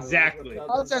 Exactly. How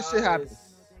does that shit happen?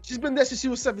 She's been there since she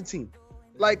was 17.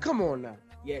 Like, come on now.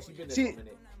 Yeah, she's been there for a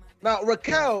minute. Now,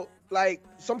 Raquel, like,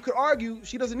 some could argue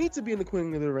she doesn't need to be in the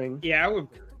Queen of the Ring. Yeah, I would.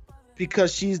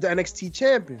 Because she's the NXT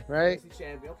champion, right? NXT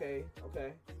champion, okay.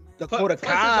 Dakota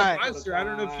Kai. I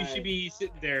don't know if she should be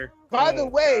sitting there. By the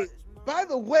way,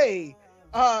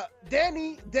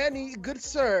 Danny, good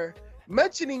sir,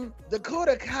 mentioning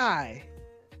Dakota Kai.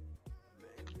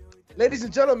 Ladies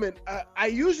and gentlemen, I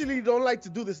usually don't like to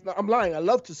do this. I'm lying. I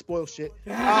love to spoil shit.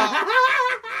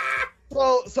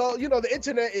 So you know, the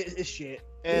internet is shit.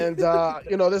 And,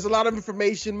 you know, there's a lot of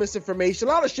information, misinformation,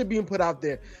 a lot of shit being put out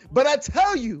there. But I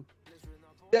tell you,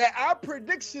 that our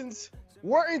predictions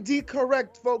were indeed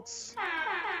correct, folks.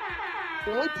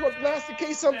 When we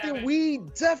prognosticate something, we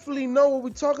definitely know what we're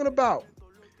talking about.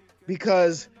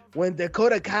 Because when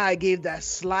Dakota Kai gave that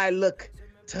sly look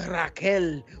to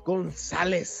Raquel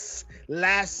Gonzalez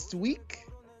last week,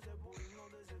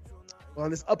 on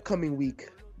this upcoming week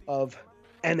of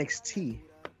NXT,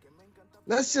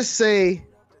 let's just say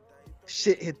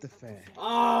shit hit the fan.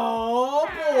 Oh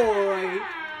boy.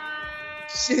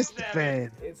 Shit hit the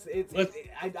fan.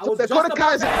 I was just Dakota about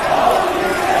Kai's to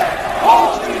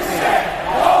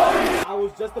I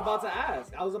was just about to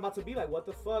ask. I was about to be like, what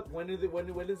the fuck? When is it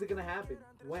gonna happen?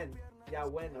 When? Yeah,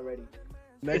 when already?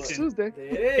 Next Tuesday. There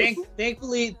it is.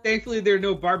 Thankfully, there are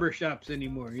no barbershops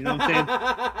anymore. You know what I'm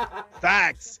saying?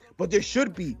 Facts. But there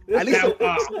should be. At least a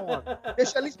beauty salon. They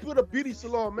should at least put a beauty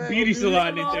salon, man. Beauty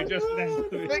salon in there just for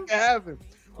that. Make it happen.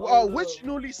 Which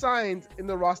newly signed in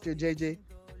the roster, JJ?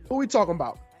 Who we talking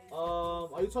about?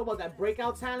 Are you talking about that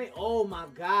breakout talent? Oh my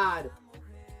god.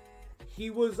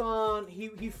 He was on.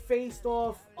 He faced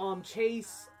off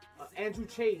Chase, Andrew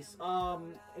Chase,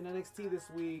 in NXT this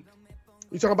week.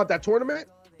 You talking about that tournament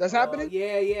that's happening?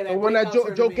 Yeah. The one that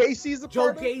Joe Gacy's a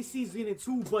part of? Joe Gacy's in it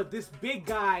too, but this big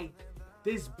guy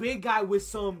with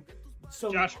some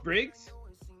Josh Briggs?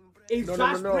 It's No.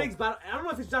 Josh Briggs, but I don't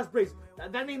know if it's Josh Briggs.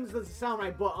 That name doesn't sound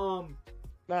right, but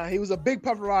Nah, he was a big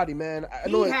Pavarotti, man.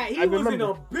 he was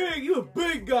a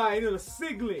big guy in a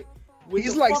singlet.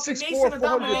 He's like 6'4", 400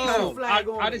 pounds.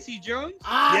 Odyssey Jones?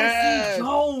 Odyssey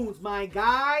Jones, my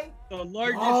guy. The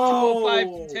largest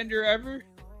 205 contender ever?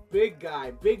 Big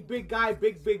guy, big guy,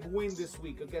 big win this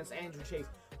week against Andrew Chase.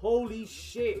 Holy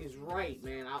shit is right,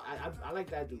 man. I like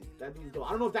that dude. That dude's dope. I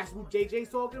don't know if that's who JJ's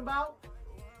talking about,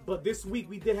 but this week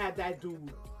we did have that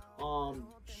dude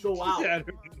show out.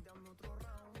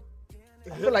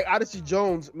 I feel like Odyssey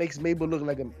Jones makes Mabel look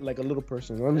like a little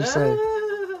person. I'm just saying.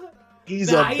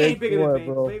 He's a big boy,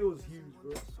 bro. Mabel was huge,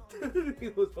 bro.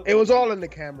 It was all in the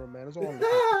camera, man. It was all in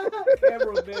the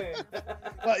camera, man.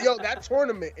 But yo, that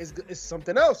tournament is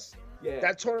something else. Yeah.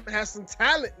 That tournament has some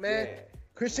talent, man. Yeah.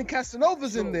 Christian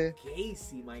Casanova's in there. Joe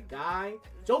Gacy, my guy.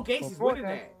 Joe Gacy's winning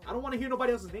that. I don't want to hear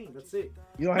nobody else's name. That's it.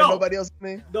 You don't have nobody else's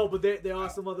name? No, but there are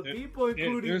some other people,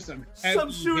 including some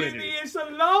shooting the ish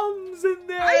alums in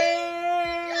there.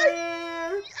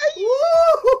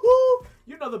 Woo-hoo-hoo.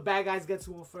 You know the bad guys get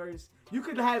to him first. You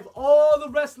could have all the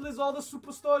wrestlers, all the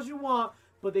superstars you want,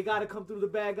 but they got to come through the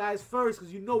bad guys first,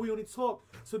 because you know we only talk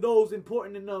to those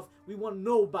important enough we want to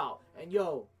know about. And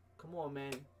yo, come on,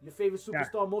 man. Your favorite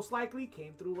superstar most likely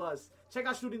came through us. Check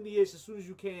out Shooting the Ish as soon as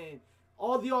you can.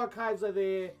 All the archives are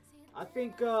there. I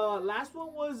think last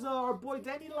one was our boy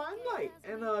Danny Limelight,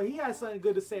 and he has something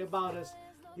good to say about us.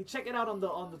 You check it out on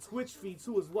the Twitch feed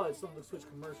too as well. It's some of the Twitch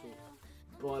commercials.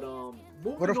 But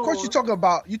of course you're talking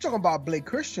about Blake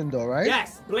Christian though, right?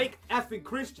 Yes, Blake effing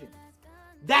Christian.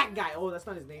 That guy. Oh, that's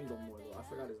not his name no more though. I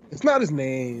forgot his name. It's not his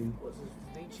name. What's his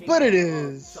name changed? But it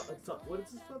is. What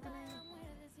is his fucking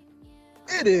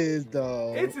name? It is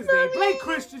though. It's his name. Blake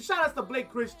Christian. Shout out to Blake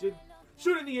Christian.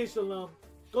 Shooting the Ish alum.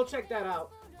 Go check that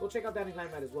out. Go check out Danny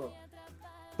Limelight as well.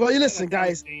 Well, you listen,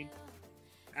 guys.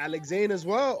 Alex Zane as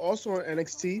well, also on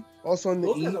NXT, also on the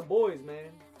Those E. guys are boys,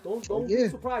 man. Don't be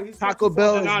surprised. He's Taco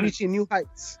Bell is reaching new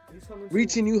heights.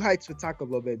 Reaching new heights for Taco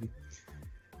Bell, baby.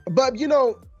 But you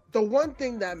know, the one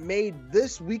thing that made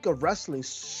this week of wrestling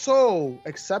so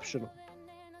exceptional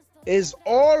is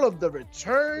all of the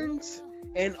returns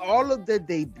and all of the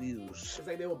debuts. It's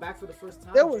like they were back for the first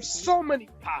time. There were so many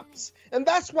pops, and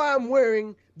that's why I'm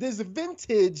wearing this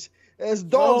vintage as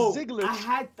Dolph Ziggler.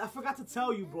 I forgot to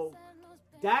tell you, bro.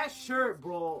 That shirt,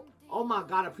 bro. Oh my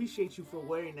God, I appreciate you for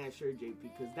wearing that shirt, JP,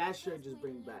 because that shirt just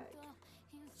brings back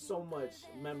so much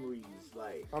memories.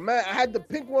 Like, oh man, I had the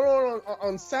pink one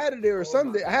on Saturday or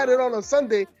Sunday. I had it on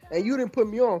Sunday, and you didn't put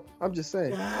me on. I'm just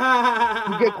saying. You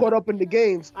get caught up in the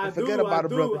games and forget about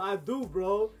it, brother. I do,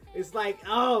 bro. It's like,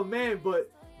 oh man,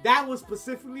 but that was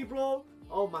specifically, bro.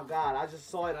 Oh my God, I just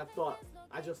saw it.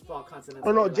 I just thought Continental.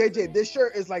 Oh no, JJ, this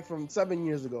shirt is like from 7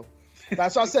 years ago.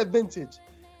 That's why I said vintage.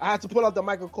 I had to pull out the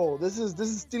Michael Cole. This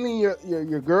is stealing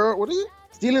your girl. What is it?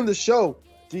 Stealing the show.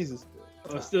 Jesus.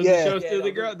 Oh, still the show, still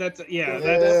the girl. That's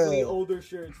definitely older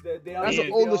shirts. That's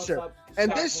an older shirt.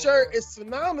 And this shirt is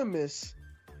synonymous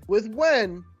with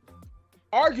when,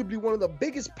 arguably one of the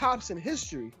biggest pops in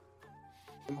history,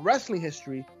 in wrestling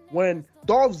history, when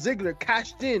Dolph Ziggler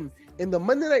cashed in the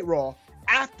Monday Night Raw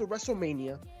after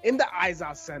WrestleMania in the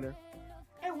Izod Center.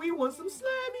 And we won some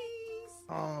Slammies.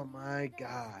 Oh my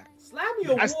God.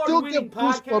 Slammy I still get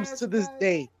goosebumps to this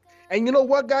day. And you know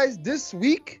what, guys? This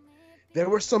week, there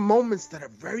were some moments that are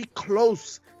very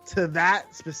close to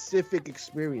that specific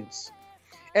experience.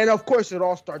 And of course, it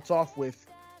all starts off with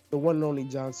the one and only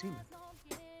John Cena.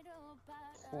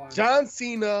 Wow. John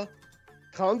Cena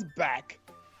comes back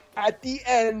at the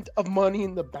end of Money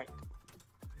in the Bank.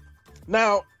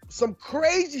 Now, some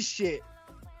crazy shit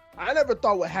I never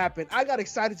thought would happen. I got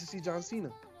excited to see John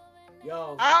Cena.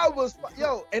 And I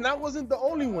wasn't the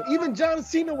only one. Even John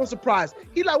Cena was surprised.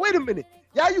 He like, wait a minute,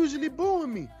 y'all usually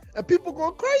booing me, and people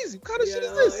going crazy. What kind of shit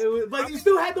is this? But you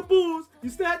still had the boos. You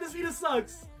still had to see the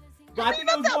sucks. But I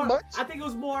think it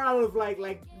was more out of like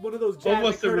one of those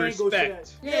almost a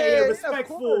respect. shit. Yeah,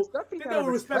 respectful. I think they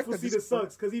were respectful. See the point.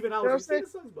 sucks because even I was like, see the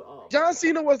sucks. But John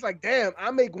Cena was like, damn,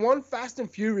 I make one Fast and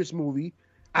Furious movie,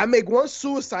 I make one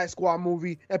Suicide Squad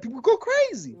movie, and people go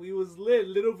crazy. We was lit.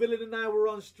 Little Villain and I were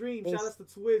on stream. Shout out to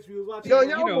Twitch. We was watching. Yo,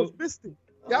 y'all almost missed it.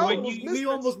 We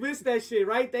almost missed that shit,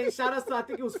 right? Shout out to, I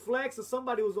think it was Flex or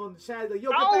somebody was on the chat. Like,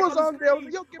 yo, I was on there.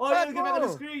 Yo, get back on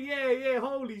the screen. Yeah.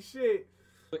 Holy shit.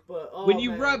 But when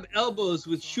you rub elbows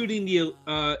with shooting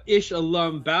the Ish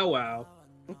alum Bow Wow,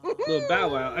 little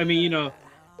Bow Wow. I mean,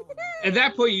 at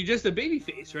that point you're just a baby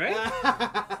face, right?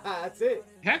 That's it.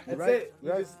 That's it.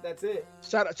 That's it.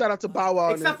 Shout out to Bow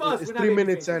Wow. Except for us. It's 3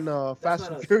 minutes and Fast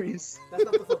and Furious. That's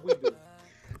not the fuck we do.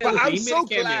 But I'm so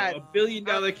glad. $1 billion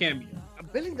cameo.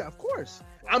 $1 billion, of course.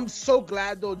 I'm so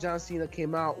glad though John Cena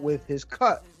came out with his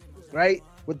cut, right?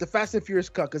 With the Fast and Furious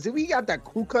cut, because if we got that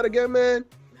crew cut again, man,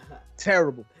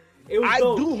 terrible. I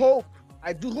do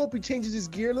hope he changes his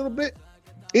gear a little bit,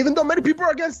 even though many people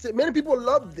are against it. Many people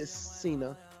love this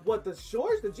Cena. What, the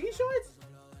shorts, the G shorts?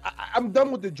 I'm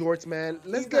done with the jorts, man.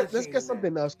 Let's get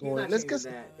something else going. Let's get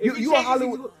you a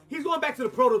Hollywood. He's going back to the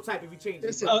prototype if he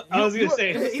changes. I was gonna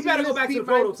say he better go back to the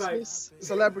prototype.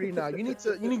 Celebrity now. You need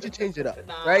to change it up,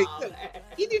 right?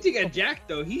 He need to get jacked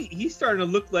though. He's starting to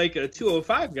look like a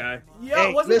 205 guy. Yeah,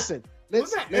 hey, listen.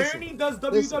 Ernie does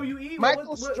WWE.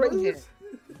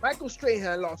 Michael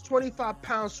Strahan lost 25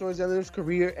 pounds towards the end of his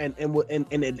career, and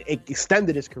it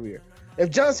extended his career.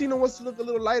 If John Cena wants to look a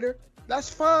little lighter, that's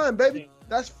fine, baby.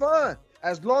 That's fine.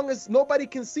 As long as nobody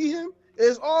can see him,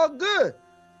 it's all good.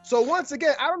 So once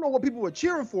again, I don't know what people were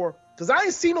cheering for, because I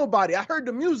ain't see nobody. I heard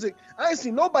the music. I ain't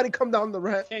see nobody come down the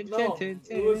ramp. It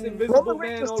was Invisible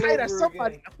Man all tight over as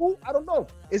somebody. again. Who? I don't know.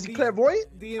 Is he clairvoyant?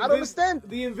 I don't understand.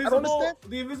 The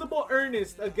Invisible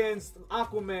Ernest against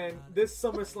Aquaman this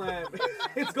SummerSlam.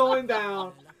 It's going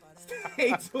down.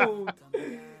 Stay tuned.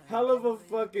 Hell of a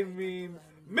fucking meme.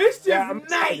 Mischief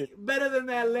Knight better than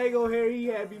that Lego hair he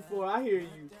had before. I hear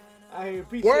you.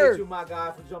 Appreciate you, my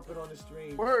guy, for jumping on the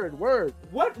stream. Word.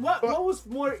 What was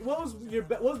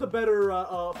the better?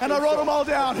 And I wrote them all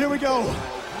down. Here we go.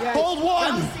 Hold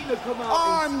one.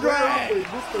 Arm drag.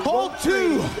 Hold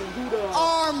 2.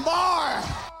 Arm bar.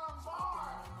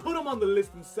 Put him on the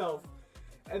list himself,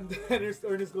 and then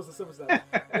Ernest goes to SummerSlam.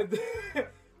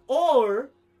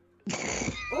 Or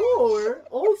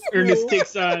old school. Ernest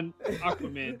takes on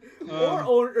Aquaman. Or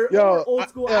old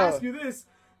school. I ask you this: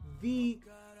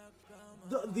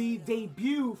 the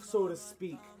debut, so to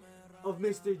speak, of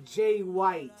Mr. Jay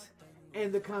White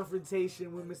and the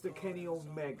confrontation with Mr. Kenny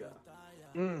Omega.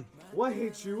 What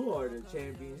hit you harder,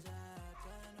 champion?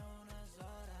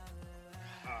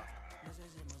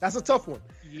 That's a tough one.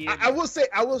 Yeah. I will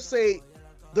say,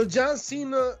 the John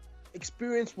Cena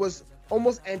experience was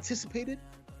almost anticipated.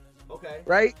 Okay.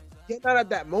 Right? Yeah, not at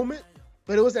that moment,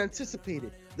 but it was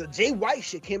anticipated. The Jay White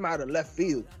shit came out of left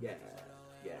field. Yeah.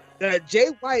 The Jay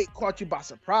White caught you by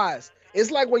surprise. It's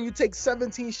like when you take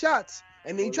 17 shots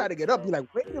and then you try to get up, you're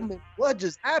like, wait a minute, what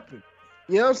just happened?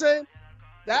 You know what I'm saying?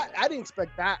 That I didn't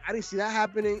expect that. I didn't see that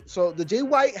happening. So the Jay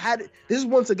White had it. This is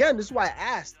why I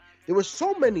asked. There were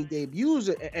so many debuts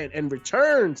and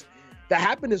returns that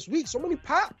happened this week. So many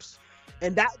pops.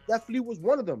 And that definitely was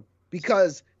one of them.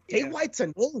 Because Jay White's a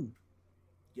name.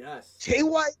 Yes. Jay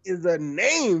White is a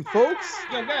name, folks.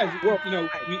 Yo, guys,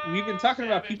 we've been talking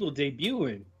about people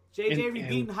debuting. JJ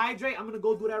beating Hydrate. I'm gonna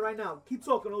go do that right now. Keep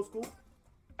talking, old school.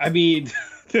 I mean,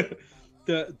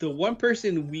 the one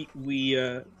person we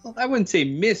I wouldn't say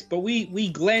missed, but we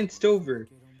glanced over.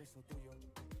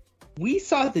 We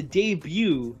saw the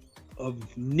debut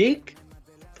of Nick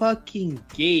fucking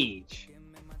Gage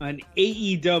on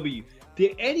AEW.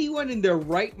 Did anyone in their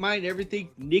right mind ever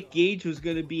think Nick Gage was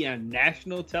gonna be on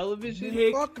national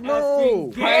television? Fuck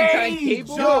no. Primetime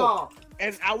cable. Yo.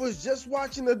 And I was just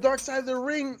watching the Dark Side of the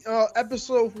Ring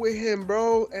episode with him,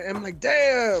 bro. And I'm like,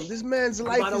 damn, this man's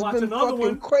life has been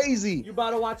fucking crazy. You about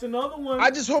to watch another one.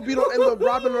 I just hope you don't end up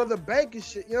robbing another bank and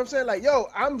shit. You know what I'm saying? Like, yo,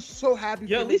 I'm so happy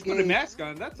for at least put a mask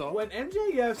on, that's all. When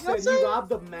MJF said he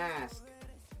robbed a mask,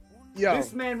 Yo.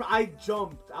 This man, I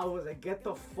jumped. I was like, get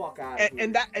the fuck out of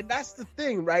here. And that's the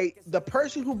thing, right? The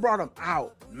person who brought him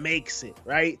out makes it,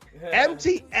 right? Yeah.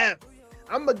 MTF,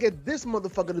 I'm gonna get this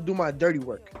motherfucker to do my dirty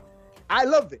work. I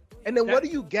love it. And then what do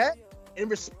you get in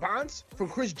response from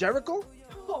Chris Jericho?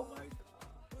 Oh my god.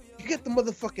 You get the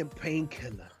motherfucking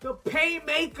painkiller. The pain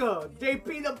maker.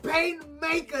 JP, the pain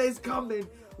maker is coming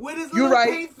with his little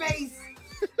pain face.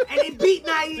 And he beat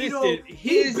Naito. Listen,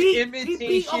 his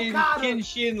imitation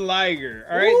Kenshin Liger.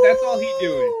 All right, that's all he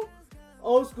doing.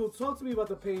 Old school, talk to me about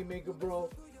the pain maker, bro.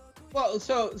 Well,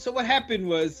 so what happened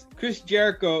was Chris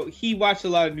Jericho. He watched a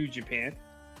lot of New Japan.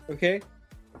 Okay,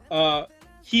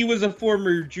 he was a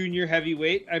former junior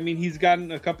heavyweight. I mean, he's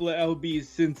gotten a couple of LBs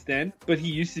since then, but he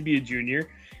used to be a junior.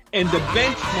 And the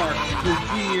benchmark for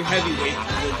junior heavyweight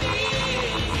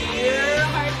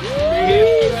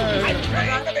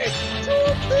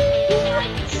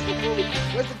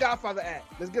Where's the Godfather at?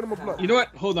 Let's get him a blow. You know what?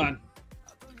 Hold on.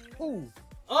 Ooh.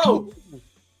 Oh,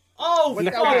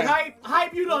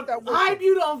 hype! You done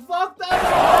fucked up.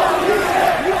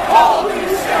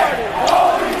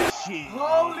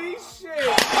 Holy shit!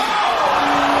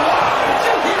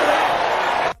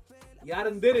 Y'all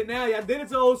done did it now. Y'all did it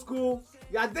to old school.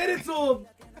 Y'all did it to him.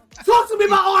 Talk to me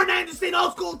about Arn Anderson,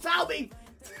 old school. Tell me.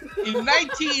 In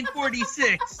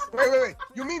 1946. Wait.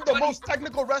 You mean the most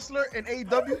technical wrestler in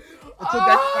AEW?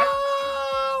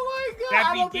 Oh my god!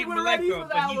 I don't think we're ready for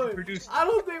that one. I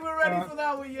don't think we're ready for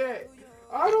that one yet.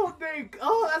 I don't think.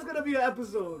 Oh, that's gonna be an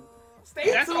episode.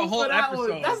 Stay tuned for that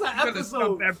one. That's an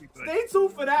episode. Stay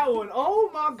tuned for that one. Oh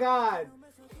my god.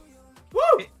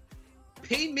 Woo!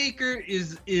 Painmaker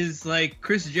is like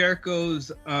Chris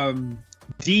Jericho's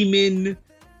demon,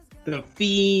 the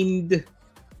fiend,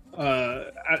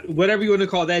 whatever you want to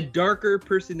call it, that darker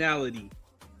personality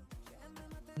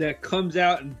that comes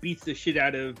out and beats the shit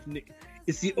out of Nick.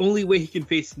 It's the only way he can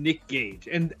face Nick Gage,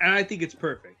 and I think it's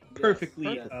perfect.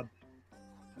 Perfectly.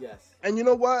 Yes. And you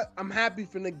know what? I'm happy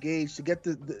for Nick Gage to get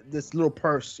this little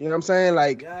purse. You know what I'm saying?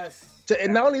 Like,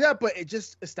 and not only that, but it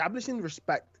just establishing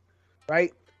respect,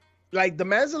 right? Like, the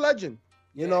man's a legend.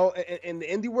 You know, in the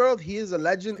indie world, he is a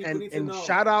legend. And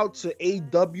shout out to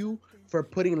AEW for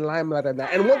putting limelight on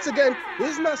that. And once again,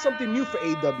 this is not something new for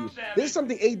AEW. This is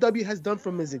something AEW has done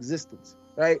from its existence,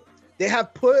 right? They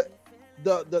have put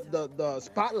the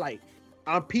spotlight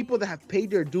on people that have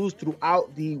paid their dues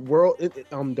throughout the world,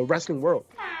 the wrestling world,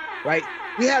 right?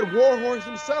 We had Warhorse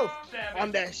himself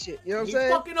on that shit. You know what I'm saying?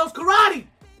 He fucking knows karate.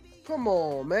 Come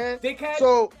on, man. Dickhead.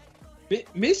 So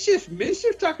Mischief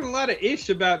talking a lot of ish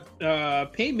about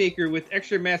Painmaker with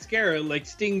extra mascara, like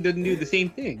Sting doesn't do the same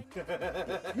thing.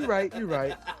 You're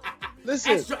right.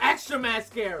 Listen, extra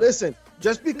mascara. Listen,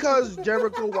 just because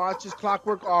Jericho watches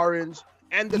Clockwork Orange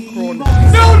and the Chrono,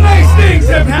 no nice things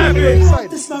have happened.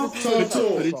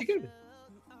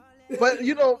 But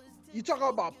you know, you talk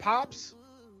about pops.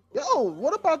 Yo,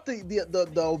 what about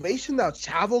the ovation that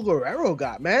Chavo Guerrero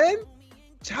got, man?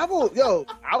 Chavo, yo,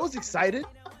 I was excited.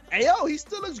 And yo, he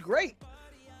still looks great.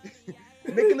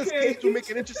 Nicolas Cage will make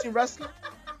an interesting wrestler.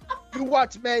 You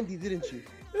watched Mandy, didn't you?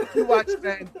 You watched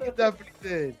Mandy. You definitely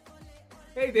did.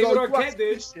 Hey, David Arquette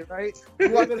did. Shit, right? You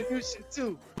watched the new shit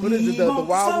too. What is it? The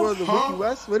Wild World of the Wicked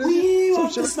West? What is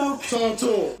it? Some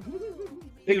shit.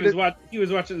 He was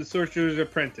watching The Sorcerer's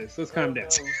Apprentice. Let's calm down.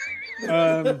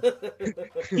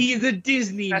 He's a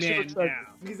Disney man now.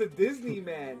 He's a Disney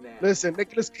man now. Listen,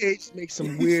 Nicolas Cage makes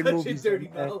some weird movies.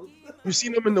 You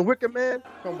seen him in The Wicker Man?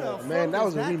 Come on, man. That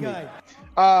was a remake.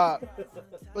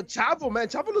 But Chavo, man,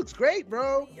 Chavo looks great,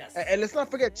 bro. Yes. And let's not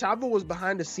forget, Chavo was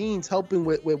behind the scenes helping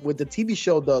with the TV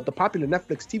show, the popular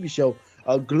Netflix TV show,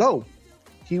 Glow.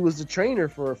 He was the trainer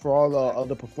for all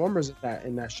the performers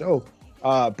in that show.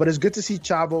 But it's good to see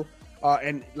Chavo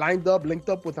and linked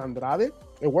up with Andrade.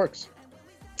 It works.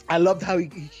 I loved how he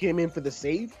came in for the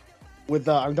save with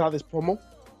Andrade's promo,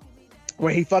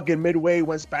 where he fucking midway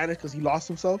went Spanish because he lost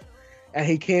himself. And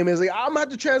he came in and was like, I'm gonna have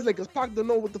to translate because Pac don't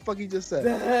know what the fuck he just said. You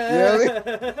know what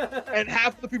I mean? And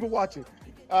half the people watching.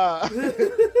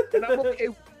 And I'm okay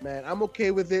with it, man. I'm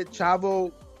okay with it.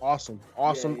 Chavo, awesome.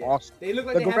 They look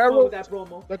like they have fun with that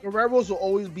promo. The Guerreros will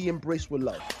always be embraced with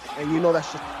love. And you know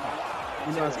that's just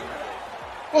you know that's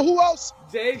well, who else?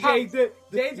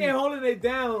 JJ holding it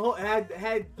down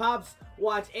had Pops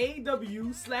watch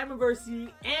AEW,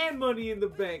 Slammiversary, and Money in the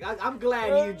Bank. I'm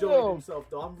glad he enjoyed himself,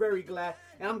 though. I'm very glad,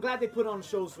 and I'm glad they put on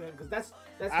shows for him because that's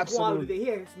the quality. He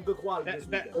had some good quality.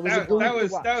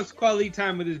 That was quality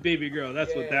time with his baby girl.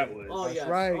 That's what that was. Oh, that's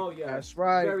right. Oh, yeah. That's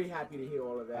right. Very happy to hear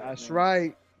all of that. That's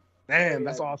right. Man,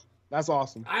 that's awesome. That's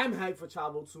awesome. I am hyped for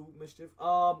Chavo too, Mischief.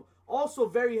 Also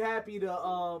very happy to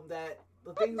that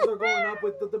the things are going up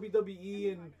with the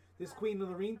WWE and this Queen of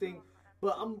the Ring thing.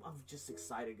 But I'm just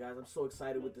excited, guys. I'm so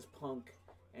excited with this Punk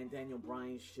and Daniel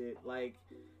Bryan shit. Like,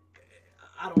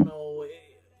 I don't know.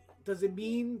 Does it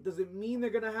mean they're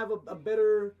gonna have a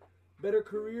better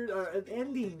career or an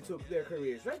ending to their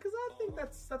careers, right? Because I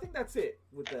think that's it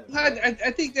with them.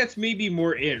 I think that's maybe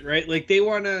more it, right? Like they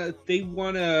wanna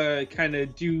kind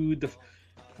of do the.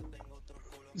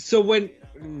 So when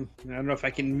I don't know if I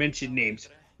can mention names,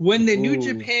 when the New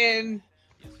Japan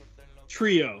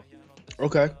trio,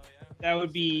 okay, that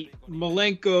would be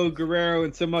Malenko, Guerrero,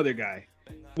 and some other guy.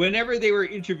 Whenever they were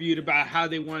interviewed about how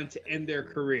they wanted to end their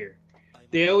career,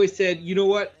 they always said, you know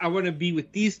what, I want to be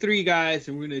with these three guys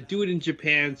and we're going to do it in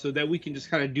Japan so that we can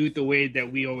just kind of do it the way that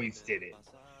we always did it.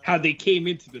 How they came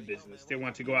into the business. They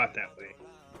want to go out that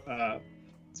way.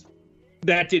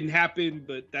 That didn't happen,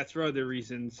 but that's for other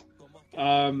reasons.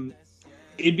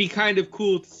 It'd be kind of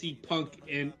cool to see Punk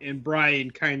and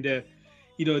Bryan kind of,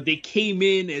 you know, they came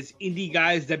in as indie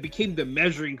guys that became the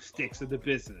measuring sticks of the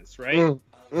business, right?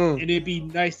 And it'd be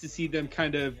nice to see them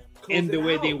kind of end the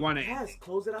way they want to end. Yes,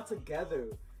 close it out together.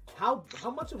 How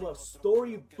much of a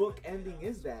storybook ending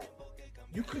is that?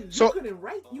 You couldn't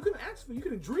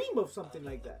dream of something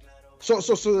like that. So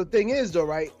the thing is though,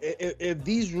 right? If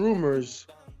these rumors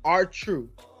are true,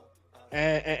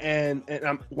 and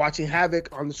I'm watching Havoc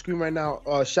on the screen right now.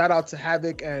 Shout out to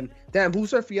Havoc and damn,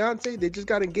 who's her fiance? They just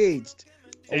got engaged.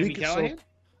 Sammy Callahan?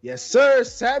 Yes, sir,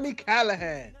 Sammy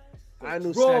Callahan. I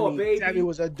knew Raw, Sammy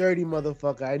was a dirty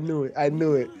motherfucker. I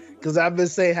knew it. Because I've been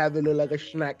saying Havoc look like a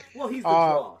schnack. Well, he's the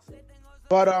boss.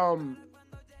 But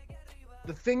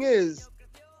the thing is,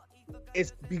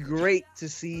 it'd be great to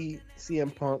see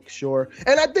CM Punk, sure.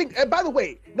 And I think, and by the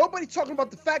way, nobody's talking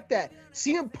about the fact that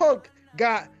CM Punk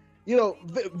got, you know,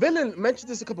 Villain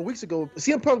mentioned this a couple weeks ago.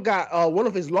 CM Punk got one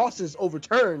of his losses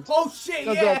overturned. Oh shit,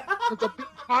 yeah. Because of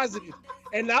positive.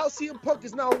 And now CM Punk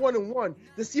is now 1-1.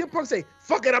 Does CM Punk say,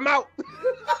 "Fuck it, I'm out.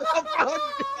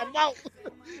 I'm out.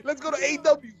 Let's go to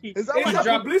AEW"? Is that It's what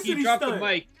a publicity he dropped stunt. the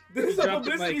mic. This is a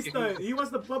publicity stunt. He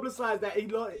wants to publicize that he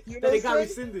that it got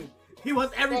rescinded. He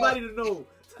wants everybody to know.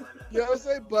 You know what I'm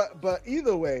saying? But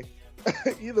either way,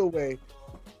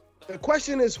 the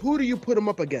question is, who do you put him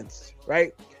up against,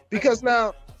 right? Because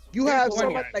now you have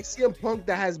somebody like CM Punk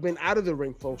that has been out of the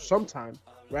ring for some time,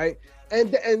 right?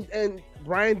 And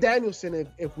Bryan Danielson,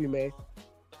 if we may,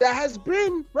 that has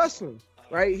been wrestling,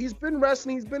 right? He's been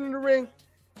wrestling. He's been in the ring,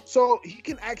 so he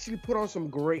can actually put on some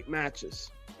great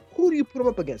matches. Who do you put him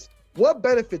up against? What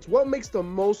benefits? What makes the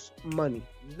most money?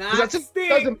 Not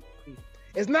Sting.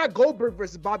 It's not Goldberg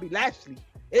versus Bobby Lashley.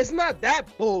 It's not that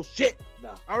bullshit.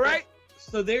 No. All right?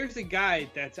 So there's a guy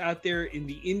that's out there in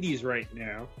the indies right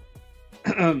now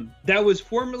that was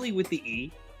formerly with the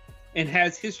E and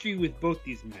has history with both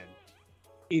these men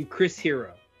in Chris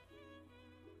Hero.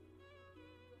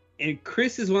 And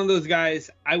Chris is one of those guys,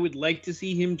 I would like to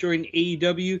see him join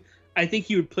AEW. I think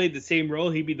he would play the same role.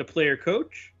 He'd be the player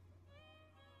coach.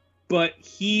 But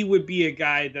he would be a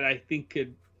guy that I think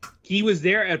could... He was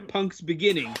there at Punk's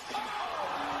beginning.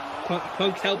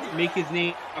 Punk helped make his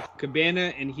name off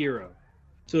Cabana and Hero.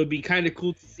 So it'd be kind of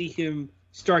cool to see him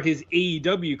start his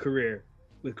AEW career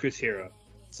with Chris Hero.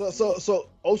 So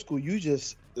old school, you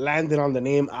just landed on the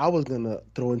name I was going to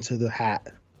throw into the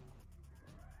hat.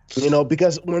 You know,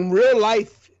 because when real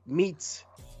life meets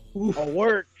a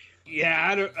work,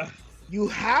 you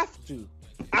have to.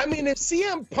 I mean, if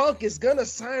CM Punk is going to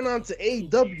sign on to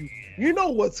AEW, you know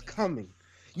what's coming.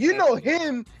 You know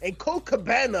him and Colt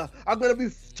Cabana are going to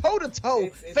be toe-to-toe,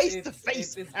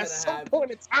 face-to-face at some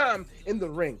point in time in the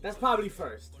ring. That's probably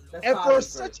first.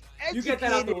 Such educated you get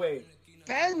that out the way.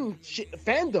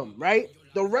 Fandom, right?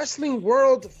 The wrestling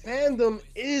world fandom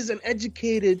is an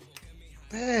educated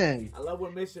fan. I love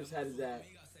where Mischiefs had his at.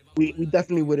 We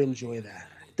definitely would enjoy that.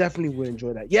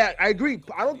 Yeah, I agree.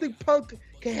 I don't think Punk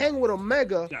can hang with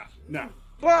Omega. No.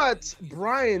 But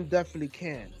Bryan definitely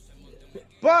can.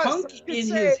 But Punk in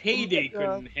his heyday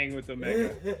couldn't hang with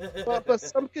Omega. But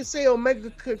some could say Omega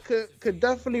could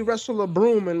definitely wrestle a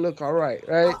broom and look all right?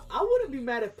 I wouldn't be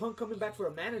mad at Punk coming back for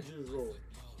a manager's role.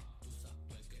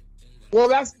 Well,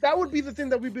 that would be the thing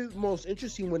that would be most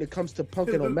interesting when it comes to Punk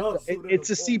and Omega. It's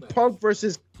to see Punk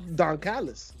versus Don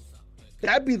Callis.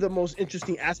 That'd be the most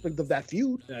interesting aspect of that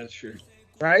feud. That's true.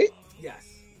 Right? Yes.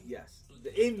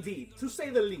 Indeed. To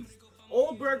say the least.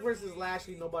 Goldberg versus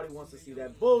Lashley, nobody wants to see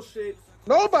that bullshit.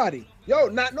 Nobody. Yo,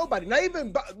 not nobody. Not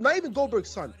even Goldberg's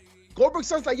son. Goldberg's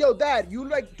son's like, yo, Dad, you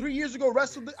like 3 years ago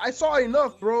wrestled. I saw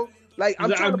enough, bro. Like,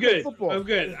 I'm trying to play football. I'm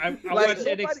good. I like, watched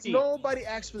NXT. Nobody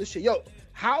asked for this shit. Yo,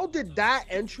 how did that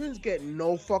entrance get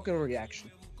no fucking reaction?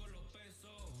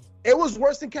 It was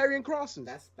worse than carrying crosses.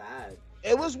 That's bad.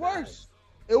 It was worse.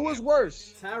 It was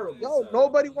worse. Terrible. Yo,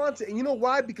 nobody wants it. And you know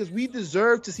why? Because we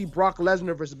deserve to see Brock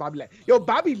Lesnar versus Bobby Lashley. Yo,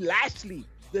 Bobby Lashley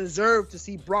deserved to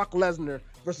see Brock Lesnar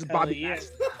versus Bobby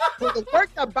Lashley. For the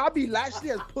work that Bobby Lashley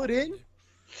has put in,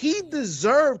 he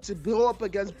deserved to go up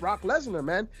against Brock Lesnar,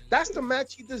 man. That's the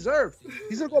match he deserved.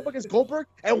 He's going to go up against Goldberg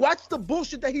and watch the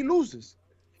bullshit that he loses.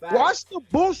 Fact. Watch the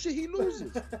bullshit he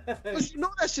loses. Because you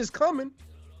know that shit's coming.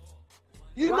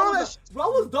 You know that shit's Raw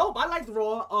was dope. I liked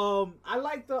Raw. I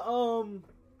liked the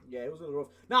yeah, it was a little rough.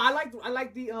 No, I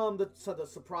like the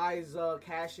surprise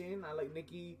cash in. I like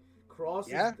Nikki Cross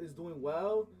is doing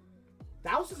well.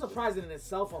 That was a surprise in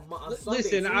itself on Sunday.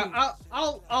 Listen,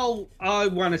 I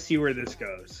want to see where this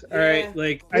goes. All Yeah. right,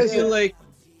 like I feel like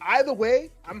either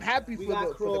way, I'm happy for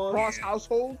the Cross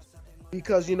household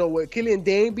because you know with Killian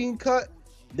Dane being cut,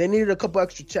 they needed a couple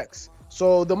extra checks.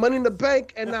 So the Money in the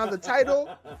Bank and now the title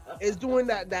is doing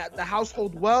the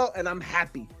household well, and I'm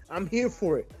happy. I'm here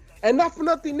for it. And not for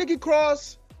nothing, Nikki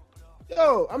Cross,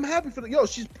 yo, I'm happy for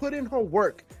she's put in her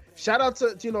work. Shout out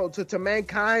to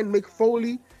Mankind, Mick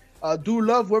Foley, Do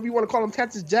Love, whatever you want to call him,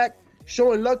 Cactus Jack,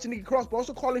 showing love to Nikki Cross, but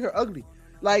also calling her ugly.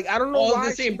 Like, I don't know all why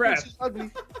the same she breath. thinks she's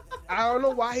ugly. I don't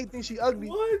know why he thinks she's ugly.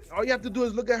 What? All you have to do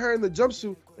is look at her in the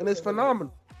jumpsuit, and it's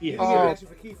phenomenal. Yeah. Actually,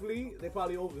 for Keith Lee, they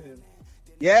probably over him.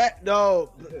 Yeah,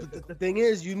 no. The thing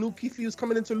is, you knew Keith Lee was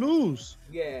coming in to lose.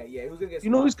 Yeah, he was gonna get. You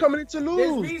know he's coming in to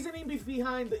There's lose. reasoning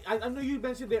behind. I know you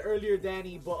mentioned it earlier,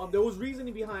 Danny, but there was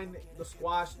reasoning behind the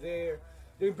squash there.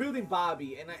 They're building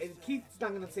Bobby, and Keith's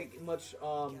not gonna take much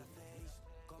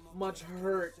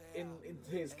hurt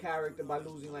into his character by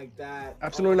losing like that.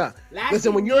 Absolutely not. Lashley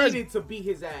Listen, when you're needed to beat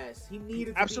his ass. He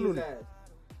needed to Absolutely. beat his ass.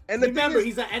 And the Remember, thing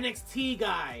is, he's an NXT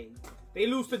guy. They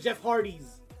lose to Jeff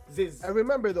Hardy's. and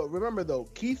remember though,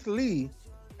 Keith Lee,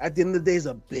 at the end of the day, is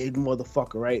a big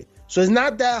motherfucker, right? So it's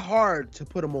not that hard to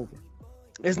put him over.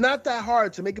 It's not that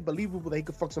hard to make it believable that he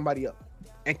could fuck somebody up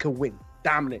and could win,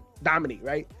 dominate,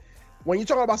 right? When you're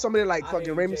talking about somebody like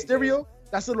fucking Rey Mysterio,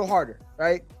 that's a little harder,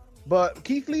 right? But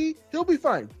Keith Lee, he'll be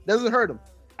fine. Doesn't hurt him.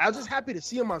 I was just happy to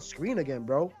see him on screen again,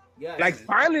 bro. Yeah, Like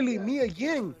finally, Mia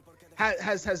Ying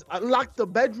has unlocked the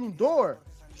bedroom door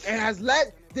and has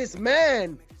let this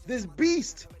man, this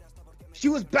beast, she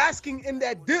was basking in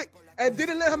that dick and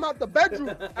didn't let him out the bedroom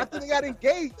after they got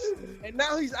engaged. And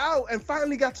now he's out and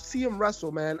finally got to see him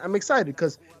wrestle, man. I'm excited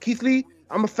because Keith Lee,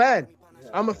 I'm a fan.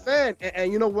 I'm a fan.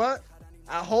 And you know what?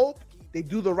 I hope they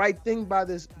do the right thing by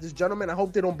this gentleman. I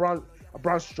hope they don't Braun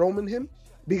Strowman him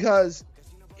because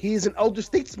he's an elder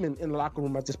statesman in the locker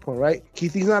room at this point, right?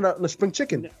 Keith Lee's not a spring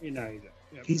chicken. Yeah.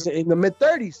 He's in the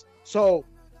mid-30s. So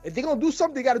if they're going to do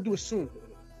something, they got to do it soon.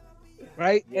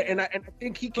 Right? Yeah. And I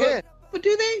think he can. But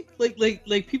do they?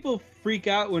 Like people freak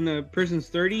out when a person's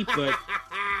 30,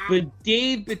 but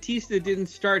Dave Bautista didn't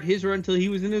start his run until he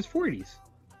was in his 40s.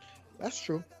 That's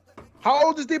true. How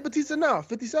old is Dave Bautista now?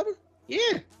 57?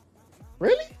 Yeah.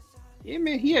 Really? Yeah,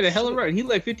 man. He had a hell of a run. He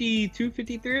like 52,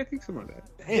 53, I think, something like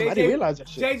that. Damn, I didn't realize that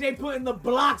shit. JJ putting the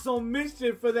blocks on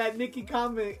Mischief for that Nikki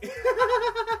comment.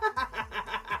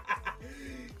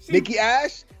 Nikki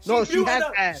Ash? No, she has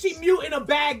ass. She muting a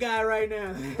bad guy right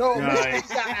now. No, Nikki's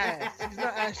got ass. She's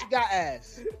not ass. She got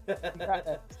ass.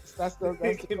 That's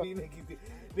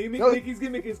Nikki's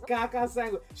gimmick is caca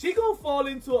sandwich. She gonna fall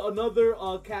into another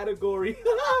category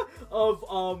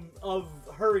of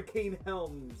Hurricane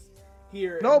Helms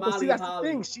here. No, but see, that's the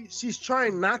thing. She's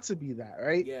trying not to be that,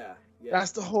 right? Yeah.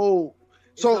 That's the whole.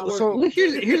 So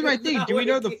here's my thing. Do we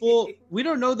know the full? We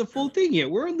don't know the full thing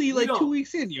yet. We're only like 2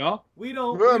 weeks in, y'all. We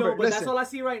don't. Remember, but that's all I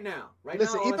see right now.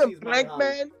 Even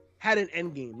Blankman had an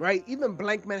end game, right? Even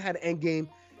Blankman had an end game,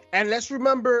 and let's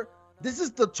remember, this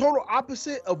is the total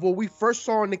opposite of what we first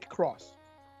saw in Nikki Cross.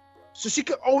 So she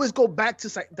could always go back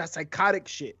to that psychotic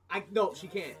shit. No, she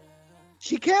can't.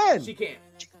 She can. She can't.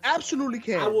 She absolutely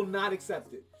can. I will not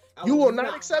accept it. You will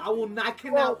not accept it? I will not. I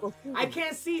cannot. I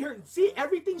can't see her. See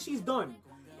everything she's done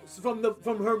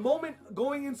from her moment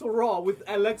going into Raw with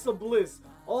Alexa Bliss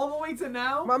all the way to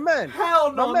now. My man.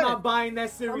 Hell no, I'm not buying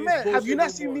that serious. My man, have you not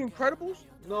seen The Incredibles?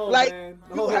 No, man.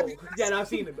 No. Yeah, I've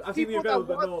seen it. I've seen The Incredibles,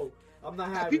 but no, I'm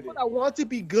not having it. People that want to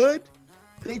be good,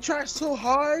 they try so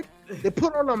hard. They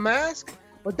put on a mask,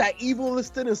 but that evil is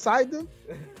still inside them.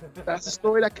 That's a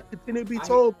story that can continue to be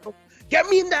told. Get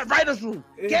me in that writer's room.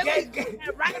 Get me in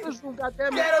that writer's room,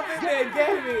 goddammit. Get up in there,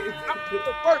 get it.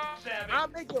 I'll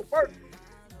make it work.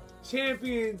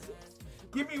 Champions,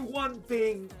 give me one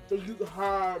thing that you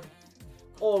heard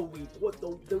all week. What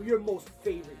your most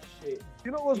favorite shit?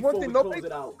 You know what's one thing nobody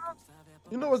talked about?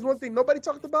 You know what's one thing nobody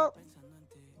talked about?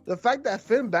 The fact that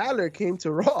Finn Balor came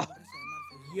to Raw.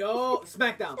 Yo,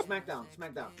 SmackDown. He's a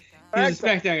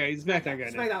SmackDown guy. He's a SmackDown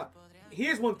guy now. SmackDown.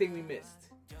 Here's one thing we missed.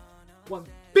 one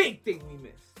big thing we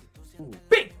missed.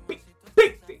 Big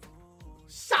thing.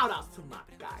 Shout outs to my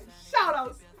guys. Shout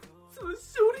outs to the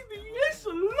shooting the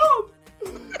Echelon.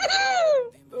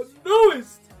 The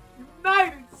newest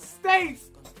United States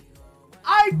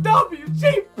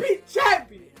IWGP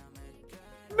champion,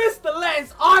 Mr.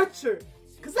 Lance Archer.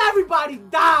 Because everybody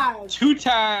died.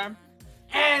 2-time.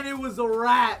 And it was a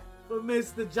wrap for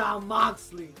Mr. John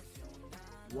Moxley.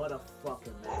 What a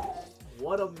fucking match.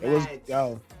 What a match. It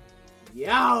was,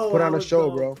 yo. Put on a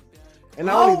show, bro. And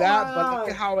not only that, but look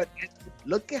at how it ended.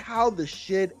 Look at how the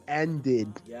shit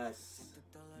ended. Yes.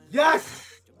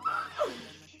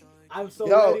 I'm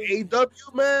so ready. AW,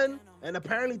 man. And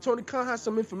apparently Tony Khan has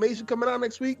some information coming out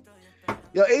next week.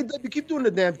 Yo, AW, keep doing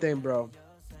the damn thing, bro.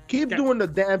 Keep doing the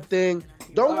damn thing.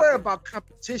 Don't worry about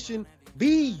competition.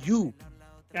 Be you.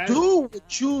 Do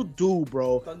what you do,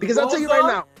 bro. Because I'll tell you right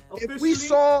now, if we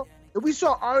saw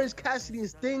Orange Cassidy and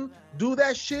Sting do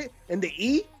that shit in the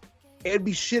E, it'd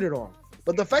be shitted on.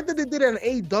 But the fact that they did it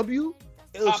in AEW,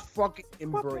 it was fucking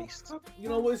embraced. You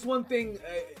know, it's one thing.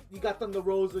 You got Thunder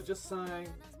Rosa just signed.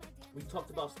 We talked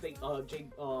about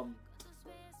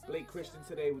Blake Christian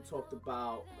today. We talked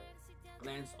about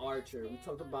Lance Archer. We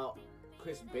talked about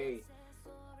Chris Bay.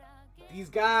 These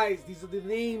guys, these are the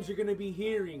names you're gonna be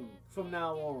hearing from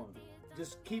now on.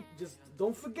 Just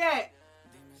don't forget.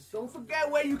 Just don't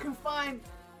forget where you can find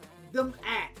them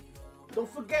at. Don't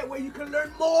forget where you can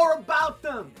learn more about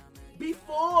them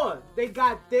before they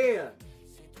got there.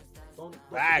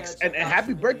 Facts. And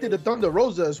happy birthday to Thunder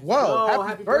Rosa as well. Oh,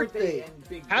 happy birthday.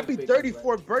 Happy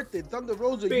 34th birthday, Thunder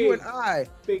Rosa, you and I.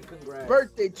 Big congrats.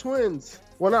 Birthday twins.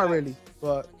 Well, not really,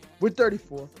 but we're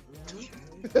 34.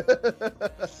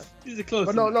 These are close.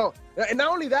 But no. And not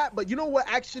only that, but you know what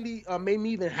actually made me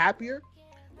even happier?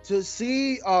 To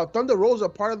see Thunder Rosa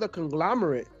part of the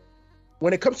conglomerate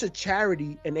when it comes to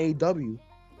charity and AEW.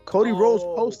 Cody Rhodes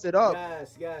posted up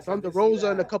Thunder Rosa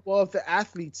and a couple of the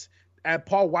athletes. And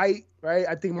Paul White, right?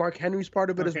 I think Mark Henry's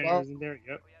part of it as well. There,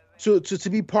 yep. So to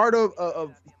be part of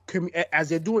as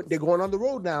they're going on the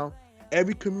road now,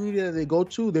 every community that they go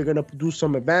to, they're gonna do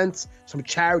some events, some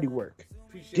charity work,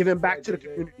 giving back to the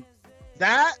community.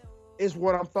 That is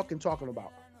what I'm fucking talking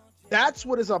about. That's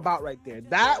what it's about right there.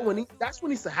 That's what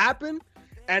needs to happen.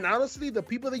 And honestly, the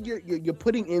people that you're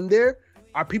putting in there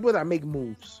are people that make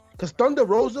moves. Because Thunder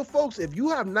Rosa, folks, if you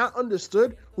have not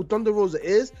understood who Thunder Rosa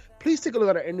is, please take a look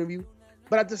at her interview.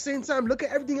 But at the same time, look at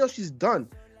everything else she's done.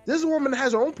 This is a woman that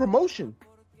has her own promotion.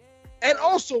 And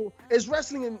also is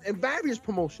wrestling in various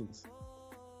promotions.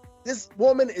 This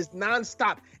woman is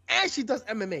nonstop. And she does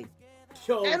MMA.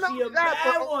 Yo, and she a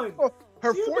bad one.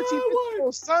 Her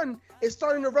 14-15-year-old son is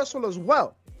starting to wrestle as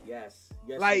well. Yes.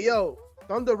 Like, yo,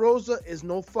 Thunder Rosa is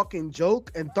no fucking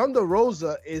joke, and Thunder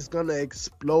Rosa is gonna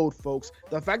explode, folks.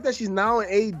 The fact that she's now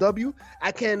in AEW,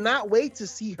 I cannot wait to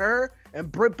see her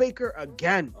and Britt Baker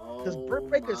again. Because Britt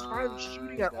Baker is finally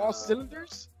shooting at all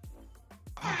cylinders.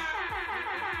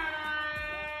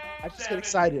 I just get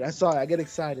excited. I get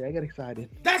excited.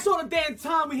 That's all the damn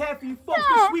time we have for you folks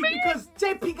this week because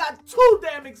JP got too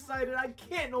damn excited. I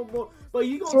can't no more. But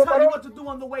you gonna tell me what to do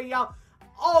on the way out.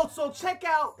 Also, check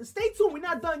out and stay tuned. We're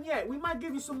not done yet. We might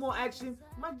give you some more action.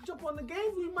 We might jump on the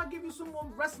games. We might give you some more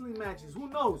wrestling matches. Who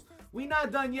knows? We're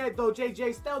not done yet, though,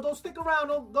 JJ. Still, don't stick around.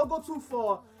 Don't go too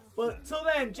far. But till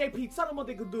then, JP, tell them what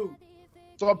they could do.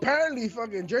 So apparently,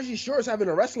 fucking Jersey Shore is having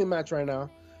a wrestling match right now.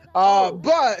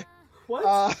 But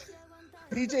what?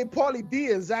 DJ Paulie B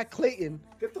and Zach Clayton.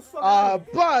 Get the fuck out.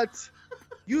 But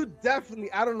you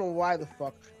definitely, I don't know why the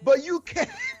fuck, but you can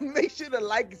make sure to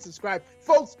like and subscribe.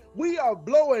 Folks, we are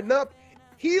blowing up.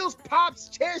 Heels, pops,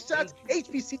 chair shots,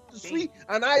 HPC Sweet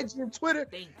on IG and Twitter.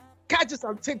 Catch us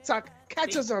on TikTok.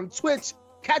 Catch us on Twitch.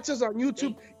 Catch us on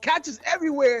YouTube. Catch us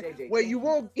everywhere where you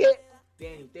won't get.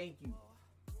 Danny, thank you.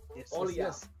 Yes, all of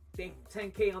y'all.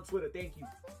 10K on Twitter. Thank you.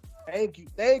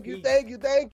 Thank you.